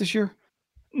CBS this year?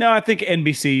 No, I think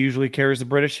NBC usually carries the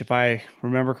British, if I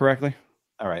remember correctly.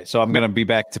 All right, so I'm going to be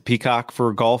back to Peacock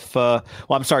for golf.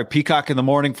 Peacock in the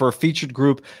morning for a featured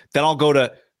group. Then I'll go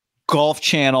to Golf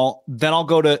Channel. Then I'll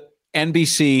go to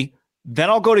NBC.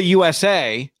 Then I'll go to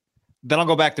USA. Then I'll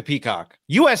go back to Peacock.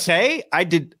 USA,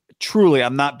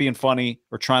 I'm not being funny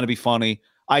or trying to be funny.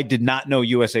 I did not know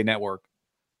USA Network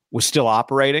was still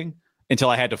operating until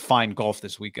I had to find golf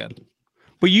this weekend.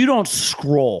 But you don't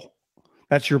scroll.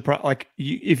 That's your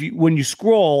when you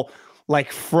scroll.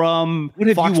 Like from what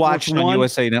have Fox you watched Sports on 1,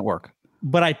 USA Network?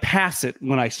 But I pass it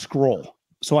when I scroll,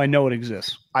 so I know it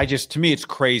exists. To me, it's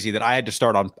crazy that I had to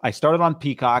start on. I started on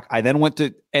Peacock. I then went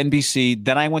to NBC.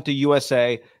 Then I went to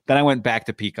USA. Then I went back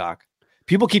to Peacock.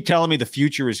 People keep telling me the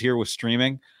future is here with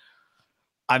streaming.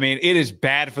 I mean, it is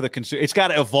bad for the consumer. It's got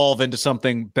to evolve into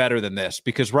something better than this,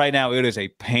 because right now it is a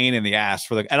pain in the ass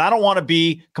and I don't want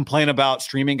to complain about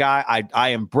streaming guy. I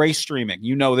embrace streaming.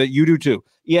 You know that you do too.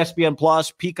 ESPN Plus,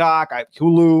 Peacock,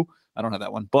 Hulu. I don't have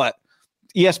that one, but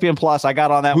ESPN Plus, I got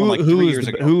on that one like 3 years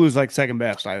ago. Hulu's like second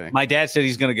best, I think. My dad said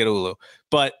he's going to get Hulu,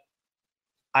 but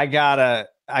I gotta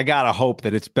hope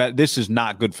that it's better. This is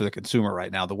not good for the consumer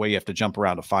right now, the way you have to jump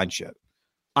around to find shit.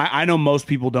 I know most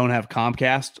people don't have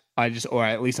Comcast. Or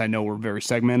at least I know we're very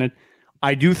segmented.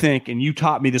 I do think, and you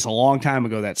taught me this a long time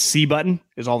ago, that C button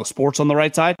is all the sports on the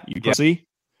right side. You press C.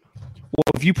 Well,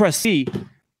 if you press C,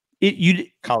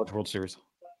 College World Series.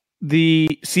 When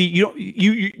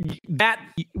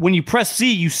you press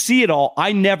C, you see it all.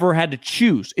 I never had to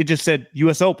choose. It just said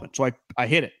US Open, so I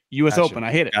hit it. US Open,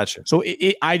 I hit it. Gotcha. So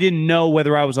I didn't know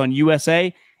whether I was on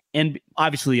USA, and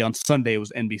obviously on Sunday it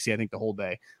was NBC. I think the whole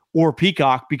day. Or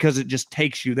Peacock, because it just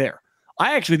takes you there.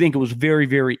 I actually think it was very,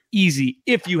 very easy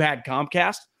if you had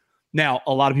Comcast. Now,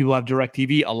 a lot of people have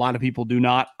DirecTV. A lot of people do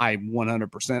not. I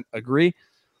 100% agree.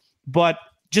 But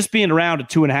just being around a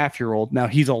 2.5-year-old, now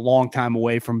he's a long time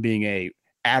away from being a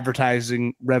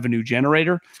advertising revenue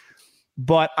generator.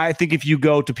 But I think if you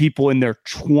go to people in their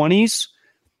 20s,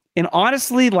 and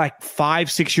honestly, like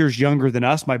 5-6 years younger than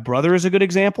us, my brother is a good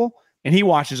example, and he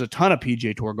watches a ton of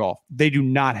PGA Tour golf. They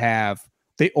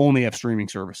only have streaming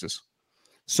services.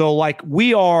 So like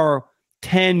we are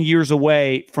 10 years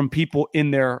away from people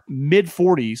in their mid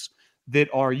 40s that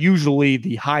are usually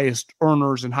the highest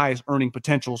earners and highest earning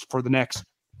potentials for the next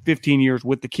 15 years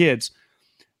with the kids,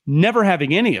 never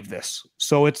having any of this.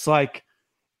 So it's like,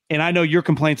 and I know your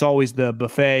complaint's always the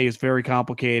buffet is very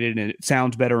complicated and it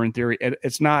sounds better in theory.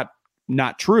 It's not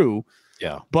true.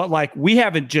 Yeah. But like we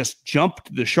haven't just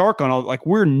jumped the shark on all, like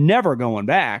we're never going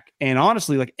back. And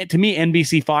honestly, like to me,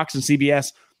 NBC, Fox, and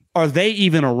CBS, are they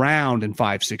even around in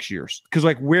 5-6 years? Because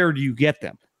like where do you get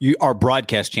them? Our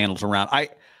broadcast channels around. I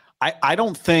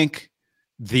don't think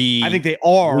I think they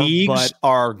are. Leagues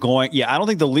are going. Yeah, I don't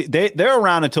think they're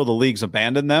around until the leagues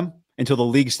abandon them. Until the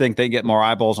leagues think they get more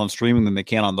eyeballs on streaming than they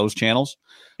can on those channels.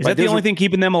 Is that the only thing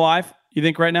keeping them alive? You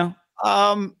think right now?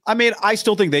 I mean, I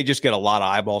still think they just get a lot of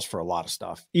eyeballs for a lot of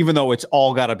stuff, even though it's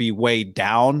all got to be way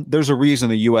down. There's a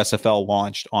reason the USFL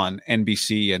launched on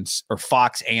NBC or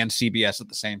Fox and CBS at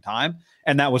the same time.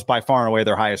 And that was by far and away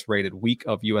their highest rated week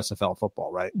of USFL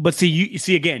football, right? But see,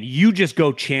 you just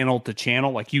go channel to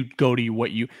channel. Like you go to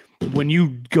when you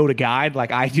go to guide,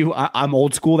 like I do, I'm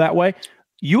old school that way.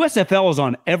 USFL is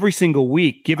on every single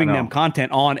week, giving them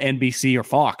content on NBC or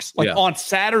Fox, like on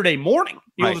Saturday morning.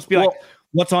 You'll just be like,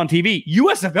 what's on TV.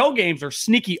 USFL games are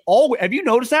sneaky. Always. Have you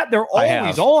noticed that? They're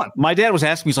always on. My dad was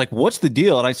asking me, he's like, what's the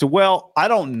deal? And I said, well, I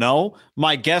don't know.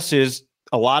 My guess is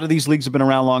a lot of these leagues have been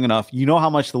around long enough. You know how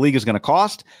much the league is going to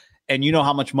cost, and you know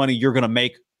how much money you're going to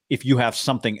make if you have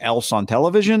something else on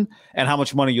television, and how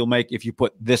much money you'll make if you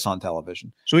put this on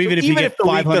television. So even if you get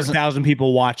 500,000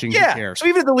 people watching, who cares? So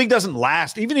even if the league doesn't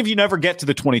last, even if you never get to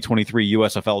the 2023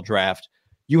 USFL draft,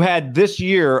 you had this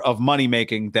year of money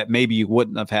making that maybe you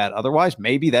wouldn't have had otherwise.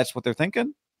 Maybe that's what they're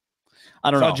thinking.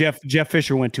 I don't know. Jeff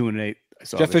Fisher went 2-8.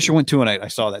 Jeff Fisher went 2-8. I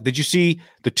saw that. Did you see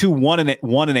the two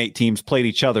 1-8 teams played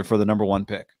each other for the number one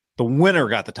pick? The winner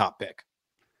got the top pick,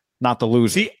 not the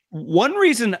loser. See, one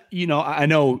reason, I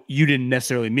know you didn't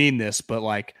necessarily mean this, but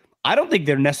like, I don't think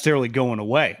they're necessarily going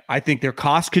away. I think they're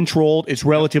cost controlled. It's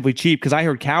relatively cheap, because I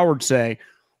heard Coward say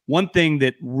one thing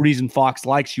that reason Fox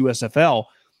likes USFL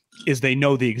is they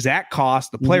know the exact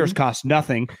cost. The players cost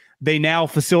nothing. They now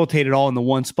facilitate it all in the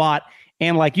one spot.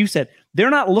 And like you said, they're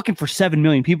not looking for 7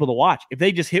 million people to watch. If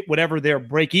they just hit whatever their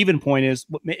break even point is,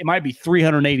 it might be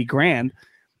 $380,000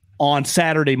 on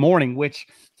Saturday morning, which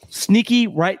sneaky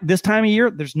right this time of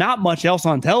year. There's not much else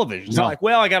on television. It's not like,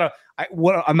 well,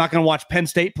 I'm not going to watch Penn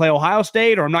State play Ohio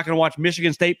State, or I'm not going to watch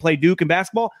Michigan State play Duke in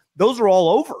basketball. Those are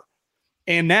all over.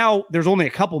 And now there's only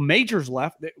a couple majors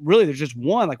left. Really, there's just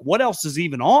one. Like, what else is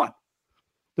even on?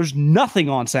 There's nothing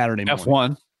on Saturday morning.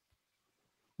 F1.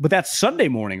 But that's Sunday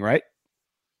morning, right?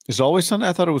 Is it always Sunday?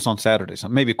 I thought it was on Saturdays.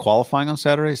 Maybe qualifying on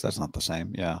Saturdays. That's not the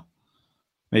same. Yeah.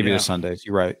 Maybe it's Sundays.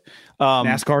 You're right.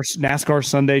 NASCAR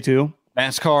Sunday too.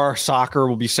 NASCAR, soccer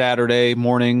will be Saturday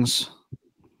mornings.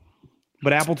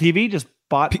 But Apple TV just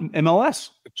bought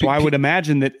MLS. So I would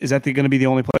imagine is that going to be the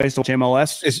only place to watch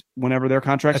MLS whenever their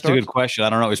contract starts? That's a good question. I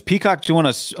don't know. Is Peacock doing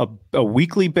a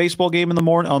weekly baseball game in the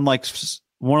morning on like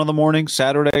one of the mornings,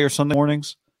 Saturday or Sunday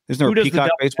mornings? Isn't there a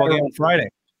Peacock baseball game on Friday?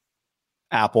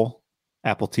 Apple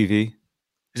TV.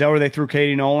 Is that where they threw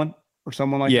Katie Nolan or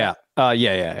someone like that?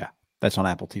 Yeah. That's on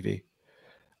Apple TV.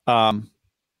 I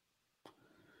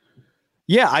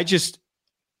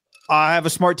have a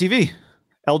smart TV,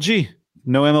 LG,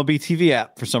 no MLB TV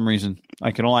app for some reason.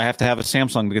 I have to have a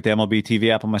Samsung to get the MLB TV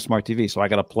app on my smart TV. So I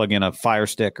got to plug in a Fire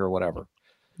Stick or whatever.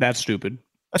 That's stupid.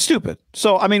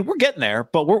 So, I mean, we're getting there,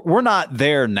 but we're not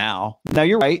there now. Now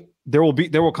you're right. There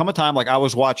will come a time, like I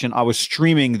was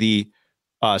streaming the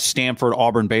Stanford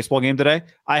Auburn baseball game today.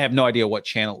 I have no idea what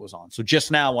channel it was on. So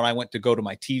just now when I went to go to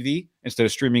my TV instead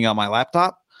of streaming on my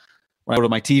laptop, when I go to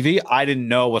my TV, I didn't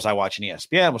know, was I watching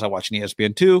ESPN? Was I watching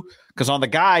ESPN2? Because on the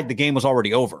guide, the game was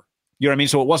already over. You know what I mean?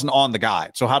 So it wasn't on the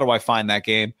guide. So how do I find that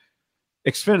game?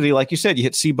 Xfinity, like you said, you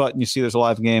hit C button, you see there's a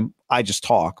live game. I just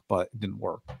talk, but it didn't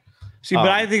work. See, but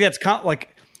I think that's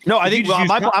no, I think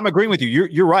I'm agreeing with you.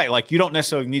 You're right. Like, you don't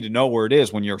necessarily need to know where it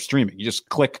is when you're streaming. You just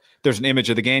click. There's an image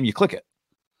of the game. You click it.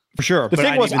 For sure. The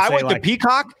thing was, I went to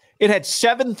Peacock. It had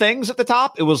 7 things at the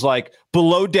top. It was like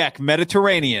Below Deck,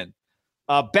 Mediterranean,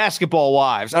 Basketball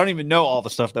Wives. I don't even know all the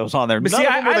stuff that was on there. But see,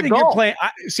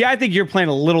 I think you're playing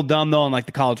a little dumb though on like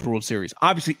the College World Series.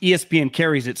 Obviously, ESPN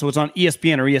carries it, so it's on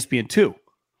ESPN or ESPN2.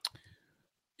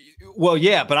 Well,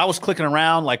 yeah, but I was clicking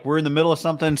around like we're in the middle of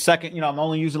something. Second, I'm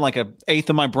only using like an eighth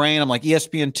of my brain. I'm like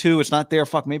ESPN2. It's not there.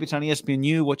 Fuck, maybe it's on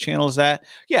ESPNU. What channel is that?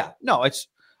 Yeah, no,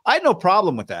 I had no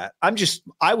problem with that.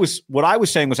 What I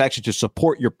was saying was actually to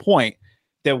support your point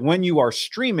that when you are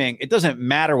streaming, it doesn't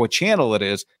matter what channel it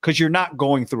is because you're not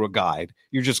going through a guide.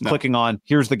 You're just clicking on,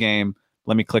 here's the game.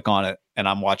 Let me click on it, and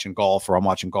I'm watching golf,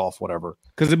 whatever.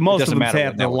 Because most of them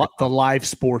have the live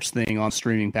sports thing on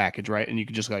streaming package, right? And you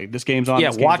can just go, this game's on. Yeah,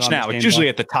 watch now. It's usually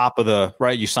at the top of the,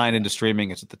 right? You sign into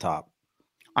streaming, it's at the top.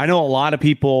 I know a lot of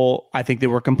people, I think they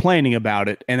were complaining about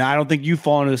it, and I don't think you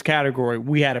fall into this category.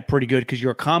 We had it pretty good because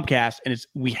you're a Comcast, and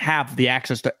we have the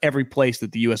access to every place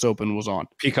that the U.S. Open was on.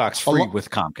 Peacock's free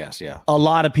with Comcast, yeah. A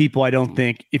lot of people, I don't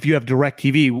think, if you have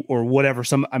DirecTV or whatever,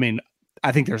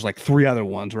 I think there's like 3 other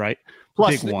ones, right?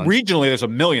 Plus, regionally, there's a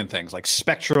million things like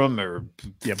Spectrum or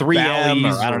 3M,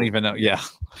 or I don't even know. Yeah,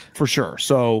 for sure.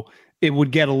 So it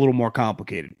would get a little more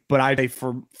complicated. But I say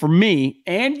for me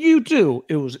and you too,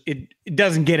 it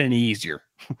doesn't get any easier.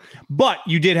 But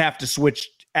you did have to switch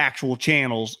actual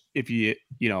channels if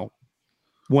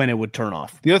when it would turn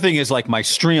off. The other thing is like my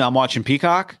stream. I'm watching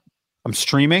Peacock. I'm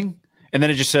streaming, and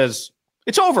then it just says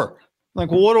it's over. Like,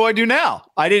 well, what do I do now?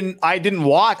 I didn't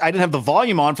watch. I didn't have the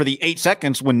volume on for the 8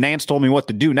 seconds when Nance told me what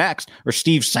to do next, or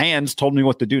Steve Sands told me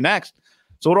what to do next.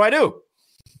 So what do I do?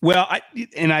 Well,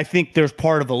 I think there's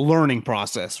part of a learning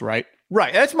process, right?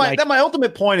 Right. That's my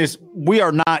ultimate point is we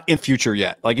are not in future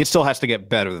yet. Like, it still has to get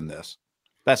better than this.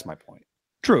 That's my point.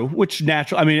 True. Which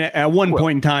natural. I mean, at one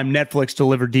point in time, Netflix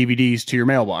delivered DVDs to your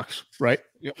mailbox, right?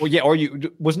 Well, yeah. Or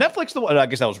was Netflix the one? I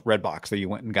guess that was Redbox that you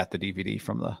went and got the DVD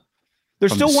from the.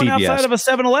 There's still one outside of a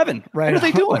 7-Eleven, right? What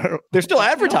are they doing? They're still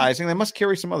advertising. They must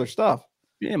carry some other stuff.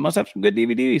 Yeah, must have some good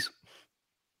DVDs.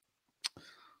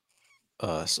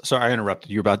 Sorry, I interrupted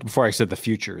you before I said the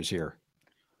future is here.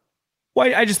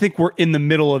 Well, I just think we're in the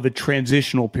middle of a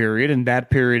transitional period, and that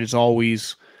period is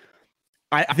always.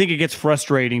 I think it gets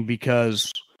frustrating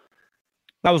because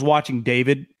I was watching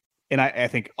David, and I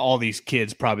think all these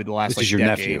kids probably the last this is your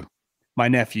decade, nephew, my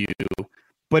nephew,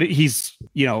 but he's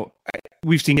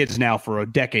we've seen kids now for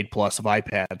a decade plus of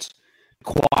iPads.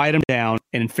 Quiet him down,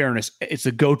 and in fairness, it's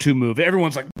a go-to move.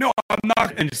 Everyone's like, "No, I'm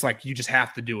not," and it's like you just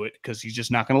have to do it because he's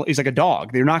just not going to. He's like a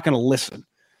dog; they're not going to listen.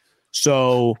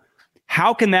 So,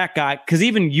 how can that guy? Because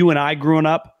even you and I, growing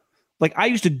up, like I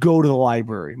used to go to the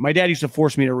library. My dad used to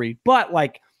force me to read, but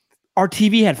like our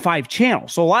TV had 5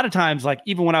 channels, so a lot of times, like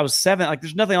even when I was 7, like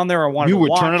there's nothing on there I wanted. You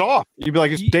would turn it off. You'd be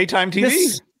like, "It's daytime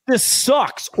TV." This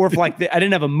sucks. Or if like I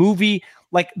didn't have a movie,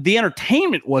 like the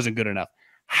entertainment wasn't good enough.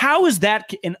 How is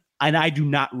that? And I do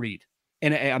not read,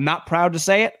 and I'm not proud to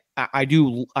say it. I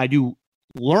do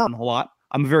learn a lot.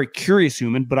 I'm a very curious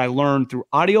human, but I learn through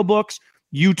audiobooks,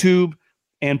 YouTube,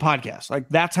 and podcasts. Like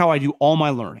that's how I do all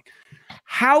my learning.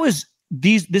 How is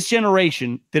this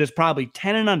generation that is probably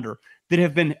 10 and under that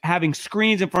have been having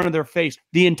screens in front of their face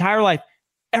the entire life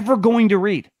ever going to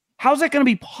read? How's that going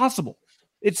to be possible?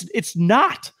 It's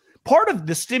not. Part of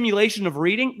the stimulation of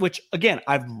reading, which again,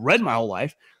 I've read my whole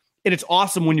life, and it's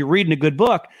awesome when you're reading a good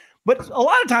book. But a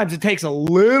lot of times it takes a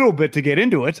little bit to get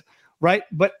into it, right?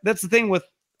 But that's the thing with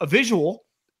a visual,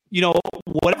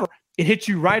 whatever, it hits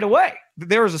you right away.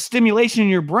 There is a stimulation in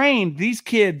your brain. These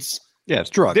kids,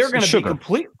 it's drugs. They're going to be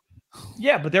complete.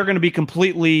 Yeah, but they're going to be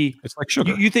completely. It's like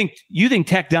sugar. You think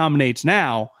tech dominates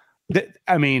now?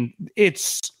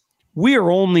 We are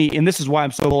only, and this is why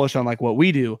I'm so bullish on like what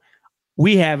we do.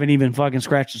 We haven't even fucking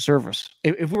scratched the surface.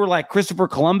 If we were like Christopher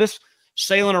Columbus,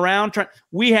 sailing around,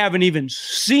 we haven't even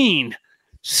seen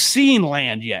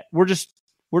land yet. We're just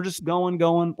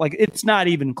going. Like it's not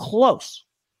even close.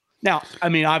 Now, I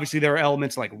mean, obviously there are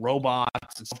elements like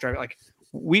robots and stuff. Like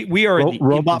we are in the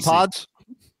robot pods.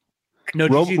 No,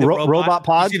 did you see the robot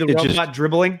pods? Did you see the robot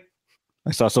dribbling?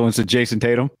 I saw someone said Jason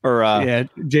Tatum or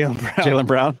Jaylen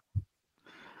Brown.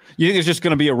 You think there's just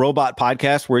going to be a robot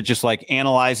podcast where it just like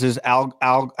analyzes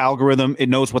algorithm? It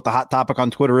knows what the hot topic on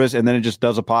Twitter is, and then it just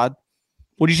does a pod.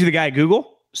 What did you see? The guy at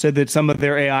Google said that some of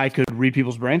their AI could read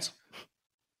people's brains.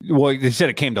 Well, he said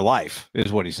it came to life,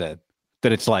 is what he said.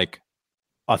 That it's like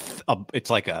it's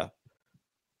like had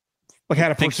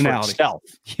a personality.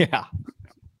 Yeah.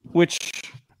 Which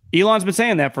Elon's been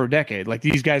saying that for a decade. Like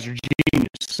these guys are genius.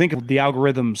 Think of the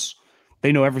algorithms;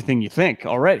 they know everything you think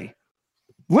already.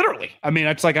 Literally, I mean,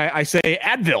 it's like I say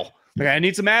Advil. Like I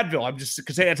need some Advil. I'm just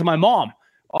gonna say that to my mom.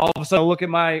 All of a sudden, I look at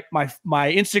my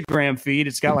Instagram feed.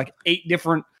 It's got like 8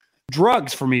 different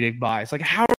drugs for me to buy. It's like,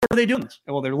 how are they doing this?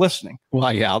 Well, they're listening.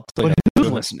 Well, yeah. But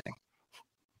who's listening?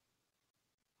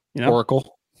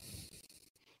 Oracle.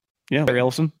 Yeah, Larry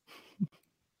Ellison.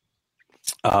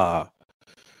 How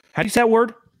do you say that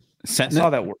word? Sentient. I saw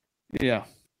that word. Yeah.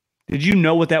 Did you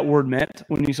know what that word meant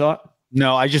when you saw it?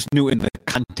 No, I just knew in the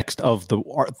context of the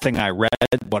thing I read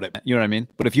what it meant. You know what I mean?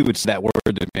 But if you would say that word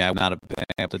to me, I would not have been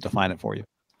able to define it for you.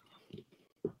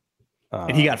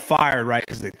 And he got fired, right?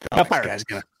 Because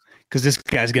this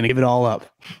guy's gonna give it all up.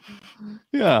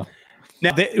 Yeah.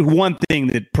 Now, one thing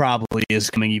that probably is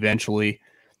coming eventually,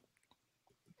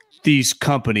 these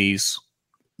companies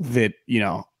that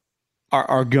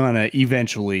are gonna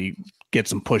eventually get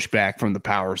some pushback from the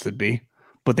powers that be,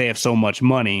 but they have so much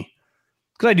money.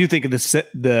 Because I do think of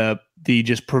the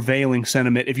just prevailing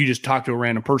sentiment. If you just talk to a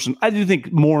random person, I do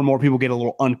think more and more people get a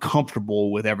little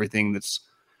uncomfortable with everything that's.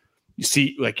 You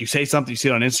see, like you say something, you see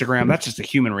it on Instagram. That's just a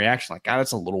human reaction. Like, God,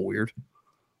 that's a little weird.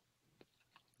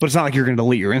 But it's not like you're going to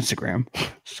delete your Instagram.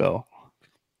 So,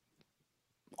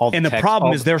 the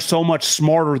problem is they're so much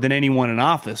smarter than anyone in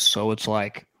office. So it's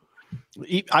like,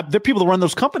 the people that run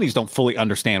those companies don't fully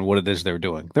understand what it is they're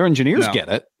doing. Their engineers get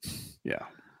it. Yeah.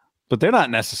 But they're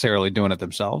not necessarily doing it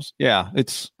themselves. Yeah.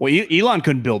 Elon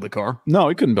couldn't build a car. No,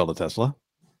 he couldn't build a Tesla.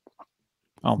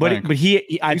 But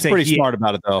he's pretty smart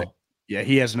about it though. Yeah,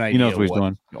 he has an idea. He knows what he's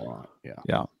doing. Going on.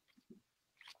 Yeah.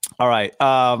 All right.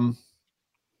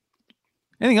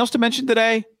 Anything else to mention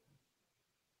today?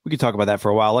 We could talk about that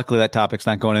for a while. Luckily, that topic's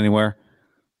not going anywhere.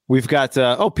 We've got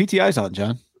PTI's on,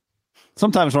 John.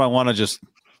 Sometimes when I want to just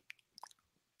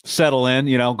settle in,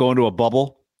 go into a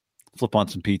bubble, flip on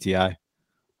some PTI.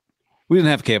 We didn't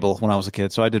have cable when I was a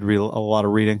kid, so I did read a lot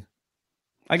of reading.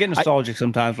 I get nostalgic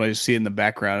sometimes when I just see it in the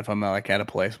background if I'm like at a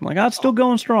place. I'm like, oh, it's still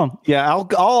going strong. Yeah, I'll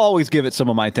always give it some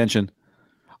of my attention.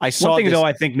 I saw one thing this, though.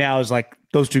 I think now is like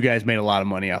those two guys made a lot of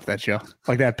money off that show.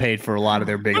 Like that paid for a lot of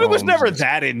their big. But it was homes. never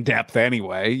that in depth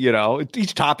anyway. You know,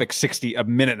 each topic a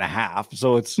minute and a half.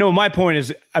 So it's no. My point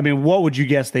is, I mean, what would you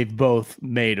guess they've both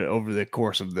made over the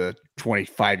course of the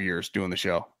 25 years doing the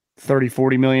show? 30,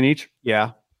 40 million each.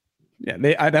 Yeah.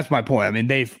 That's my point. I mean,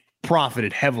 they've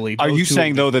profited heavily. Are you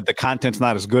saying though that the content's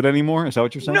not as good anymore? Is that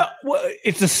what you're saying? No, well,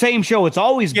 it's the same show. It's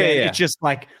always been. Yeah. It's just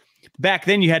like back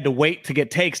then you had to wait to get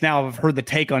takes. Now I've heard the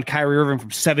take on Kyrie Irving from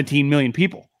 17 million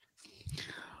people.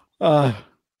 I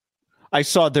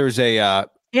saw there's a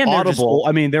and Audible.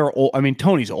 I mean, they're old. I mean,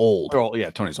 Tony's old. Yeah,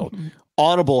 Tony's old.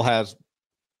 Audible has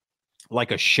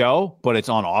like a show, but it's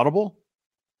on Audible.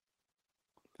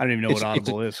 I don't even know what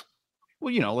Audible is.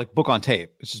 Well, you know, like book on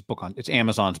tape. It's just book on. It's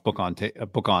Amazon's book on tape.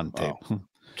 Book on tape.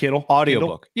 Kindle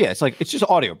audiobook. Yeah, it's just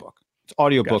audiobook. It's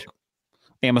audiobook. Gotcha.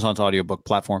 Amazon's audiobook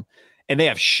platform, and they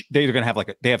have they're going to have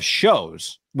they have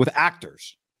shows with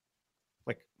actors,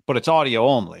 but it's audio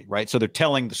only, right? So they're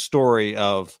telling the story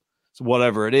of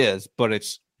whatever it is, but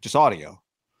it's just audio,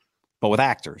 but with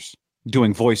actors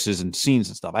doing voices and scenes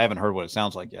and stuff. I haven't heard what it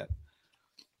sounds like yet.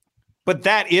 But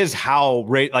that is how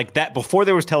like that before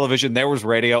there was television, there was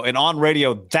radio, and on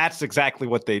radio, that's exactly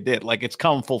what they did. Like it's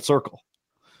come full circle.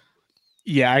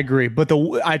 Yeah, I agree. But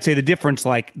I'd say the difference,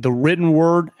 like the written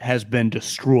word has been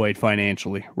destroyed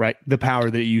financially, right? The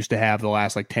power that it used to have the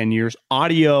last like 10 years.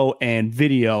 Audio and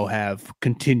video have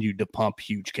continued to pump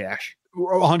huge cash.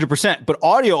 100%. But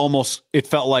audio almost, it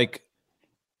felt like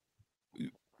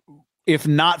if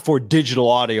not for digital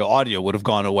audio would have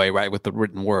gone away, right? With the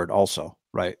written word also,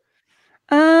 right?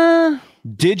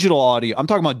 Digital audio. I'm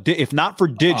talking about if not for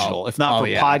digital, if not for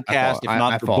podcast, if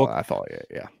not for book. I thought,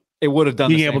 yeah. It would have done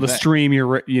being able to stream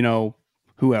your,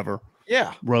 whoever.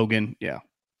 Yeah. Rogan. Yeah.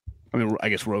 I mean, I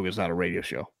guess Rogan's not a radio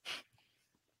show.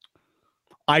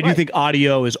 I do think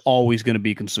audio is always going to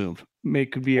be consumed.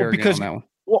 It could be arrogant on that one.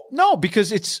 Well, no,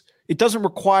 because it doesn't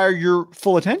require your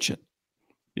full attention.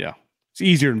 Yeah. It's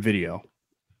easier than video.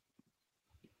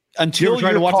 Until you ever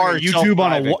tried to watch like a YouTube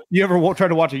on a you ever tried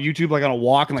to watch a YouTube like on a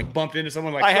walk and like bumped into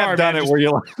someone like I have done it where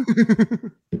you're like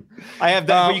I have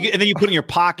done and then you put it in your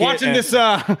pocket watching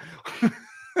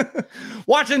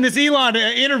this Elon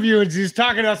interview and he's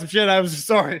talking about some shit. I was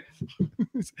sorry.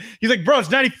 He's like, bro, it's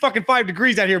 95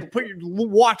 degrees out here. Put your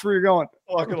watch where you're going.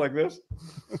 Walking like this.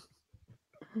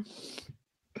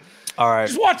 All right.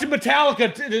 Just watching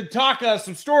Metallica to talk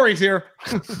some stories here.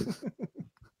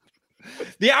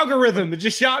 The algorithm, it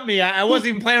just shot me. I wasn't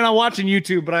even planning on watching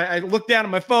YouTube, but I looked down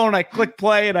at my phone, I clicked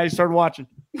play, and I started watching.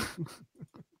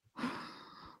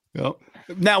 Yep.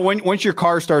 Now, once your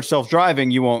car starts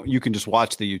self-driving, you can just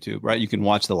watch the YouTube, right? You can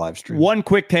watch the live stream. One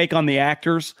quick take on the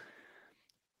actors.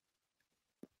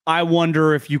 I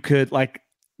wonder if you could,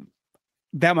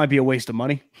 that might be a waste of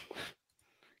money.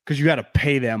 Because you got to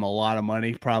pay them a lot of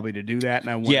money probably to do that. And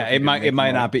I wonder it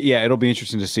might not be. Yeah, it'll be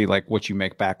interesting to see what you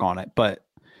make back on it. But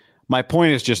my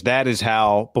point is just that is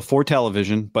how before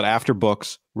television, but after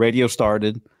books, radio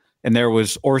started, and there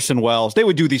was Orson Welles. They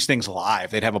would do these things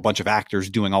live. They'd have a bunch of actors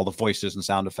doing all the voices and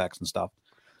sound effects and stuff.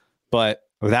 But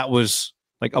that was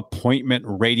like appointment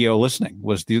radio listening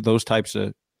was those types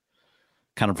of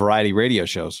kind of variety radio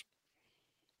shows.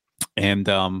 And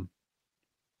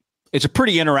it's a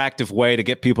pretty interactive way to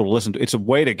get people to listen to. It's a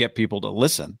way to get people to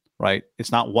listen, right?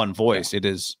 It's not one voice. Yeah. It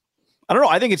is. I don't know.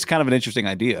 I think it's kind of an interesting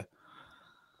idea.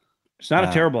 It's not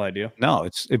a terrible idea. No,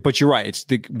 but you're right.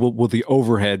 Will the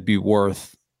overhead be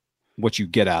worth what you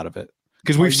get out of it?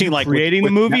 Because we've seen creating the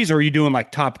movies, or are you doing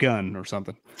like Top Gun or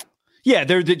something? Yeah,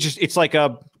 they're just. It's like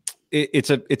a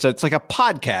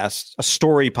podcast, a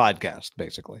story podcast,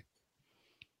 basically.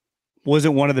 Was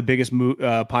it one of the biggest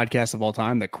podcasts of all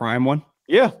time, the crime one?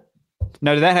 Yeah.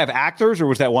 Now, did that have actors, or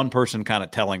was that one person kind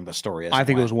of telling the story? I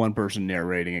think it was one person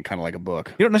narrating it, kind of like a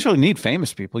book. You don't necessarily need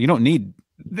famous people. You don't need.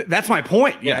 That's my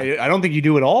point. Yeah, I don't think you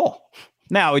do it all.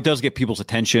 Now, it does get people's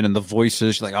attention and the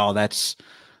voices. Like, oh, that's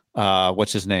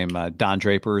what's his name? Don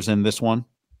Draper is in this one.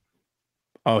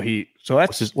 Oh,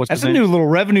 that's his name? A new little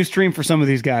revenue stream for some of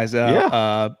these guys.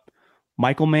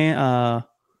 Michael Mann.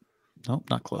 Nope,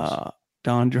 not close.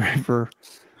 Don Draper.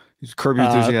 He's Curb Your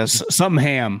Enthusiasm. Something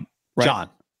Ham. Right?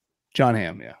 John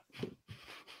Hamm. Yeah.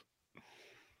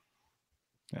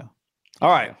 Yeah. All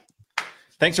right.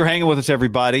 Thanks for hanging with us,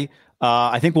 everybody.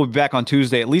 I think we'll be back on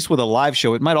Tuesday, at least with a live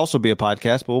show. It might also be a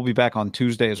podcast, but we'll be back on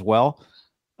Tuesday as well.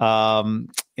 Well,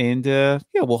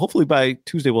 hopefully by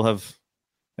Tuesday we'll have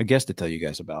a guest to tell you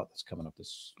guys about that's coming up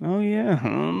this. Oh yeah,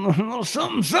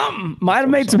 something might have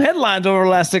made some headlines over the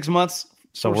last 6 months.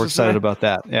 So we're excited about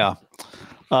that. Yeah.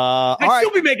 I'd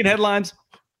still be making headlines.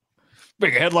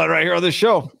 Big headline right here on this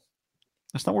show.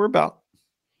 That's not what we're about.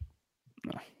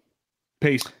 No.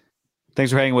 Peace.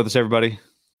 Thanks for hanging with us, everybody.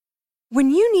 When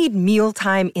you need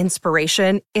mealtime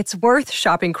inspiration, it's worth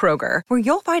shopping Kroger, where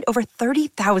you'll find over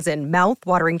 30,000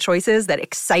 mouth-watering choices that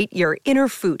excite your inner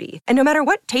foodie. And no matter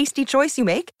what tasty choice you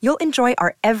make, you'll enjoy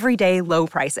our everyday low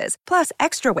prices, plus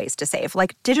extra ways to save,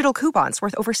 like digital coupons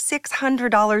worth over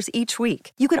 $600 each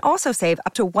week. You can also save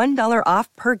up to $1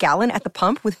 off per gallon at the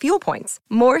pump with fuel points.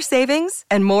 More savings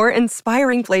and more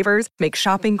inspiring flavors make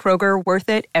shopping Kroger worth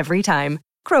it every time.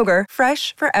 Kroger,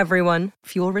 fresh for everyone.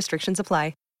 Fuel restrictions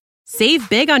apply. Save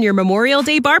big on your Memorial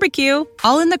Day barbecue,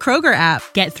 all in the Kroger app.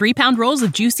 Get 3-pound rolls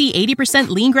of juicy 80%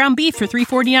 lean ground beef for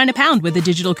 $3.49 a pound with a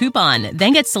digital coupon.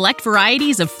 Then get select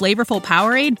varieties of flavorful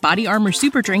Powerade, Body Armor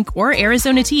Super Drink, or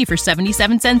Arizona tea for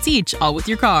 77 cents each, all with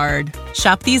your card.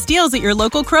 Shop these deals at your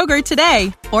local Kroger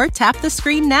today, or tap the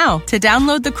screen now to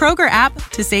download the Kroger app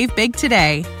to save big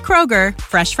today. Kroger,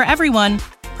 fresh for everyone.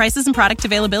 Prices and product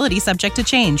availability subject to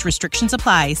change. Restrictions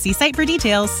apply. See site for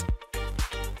details.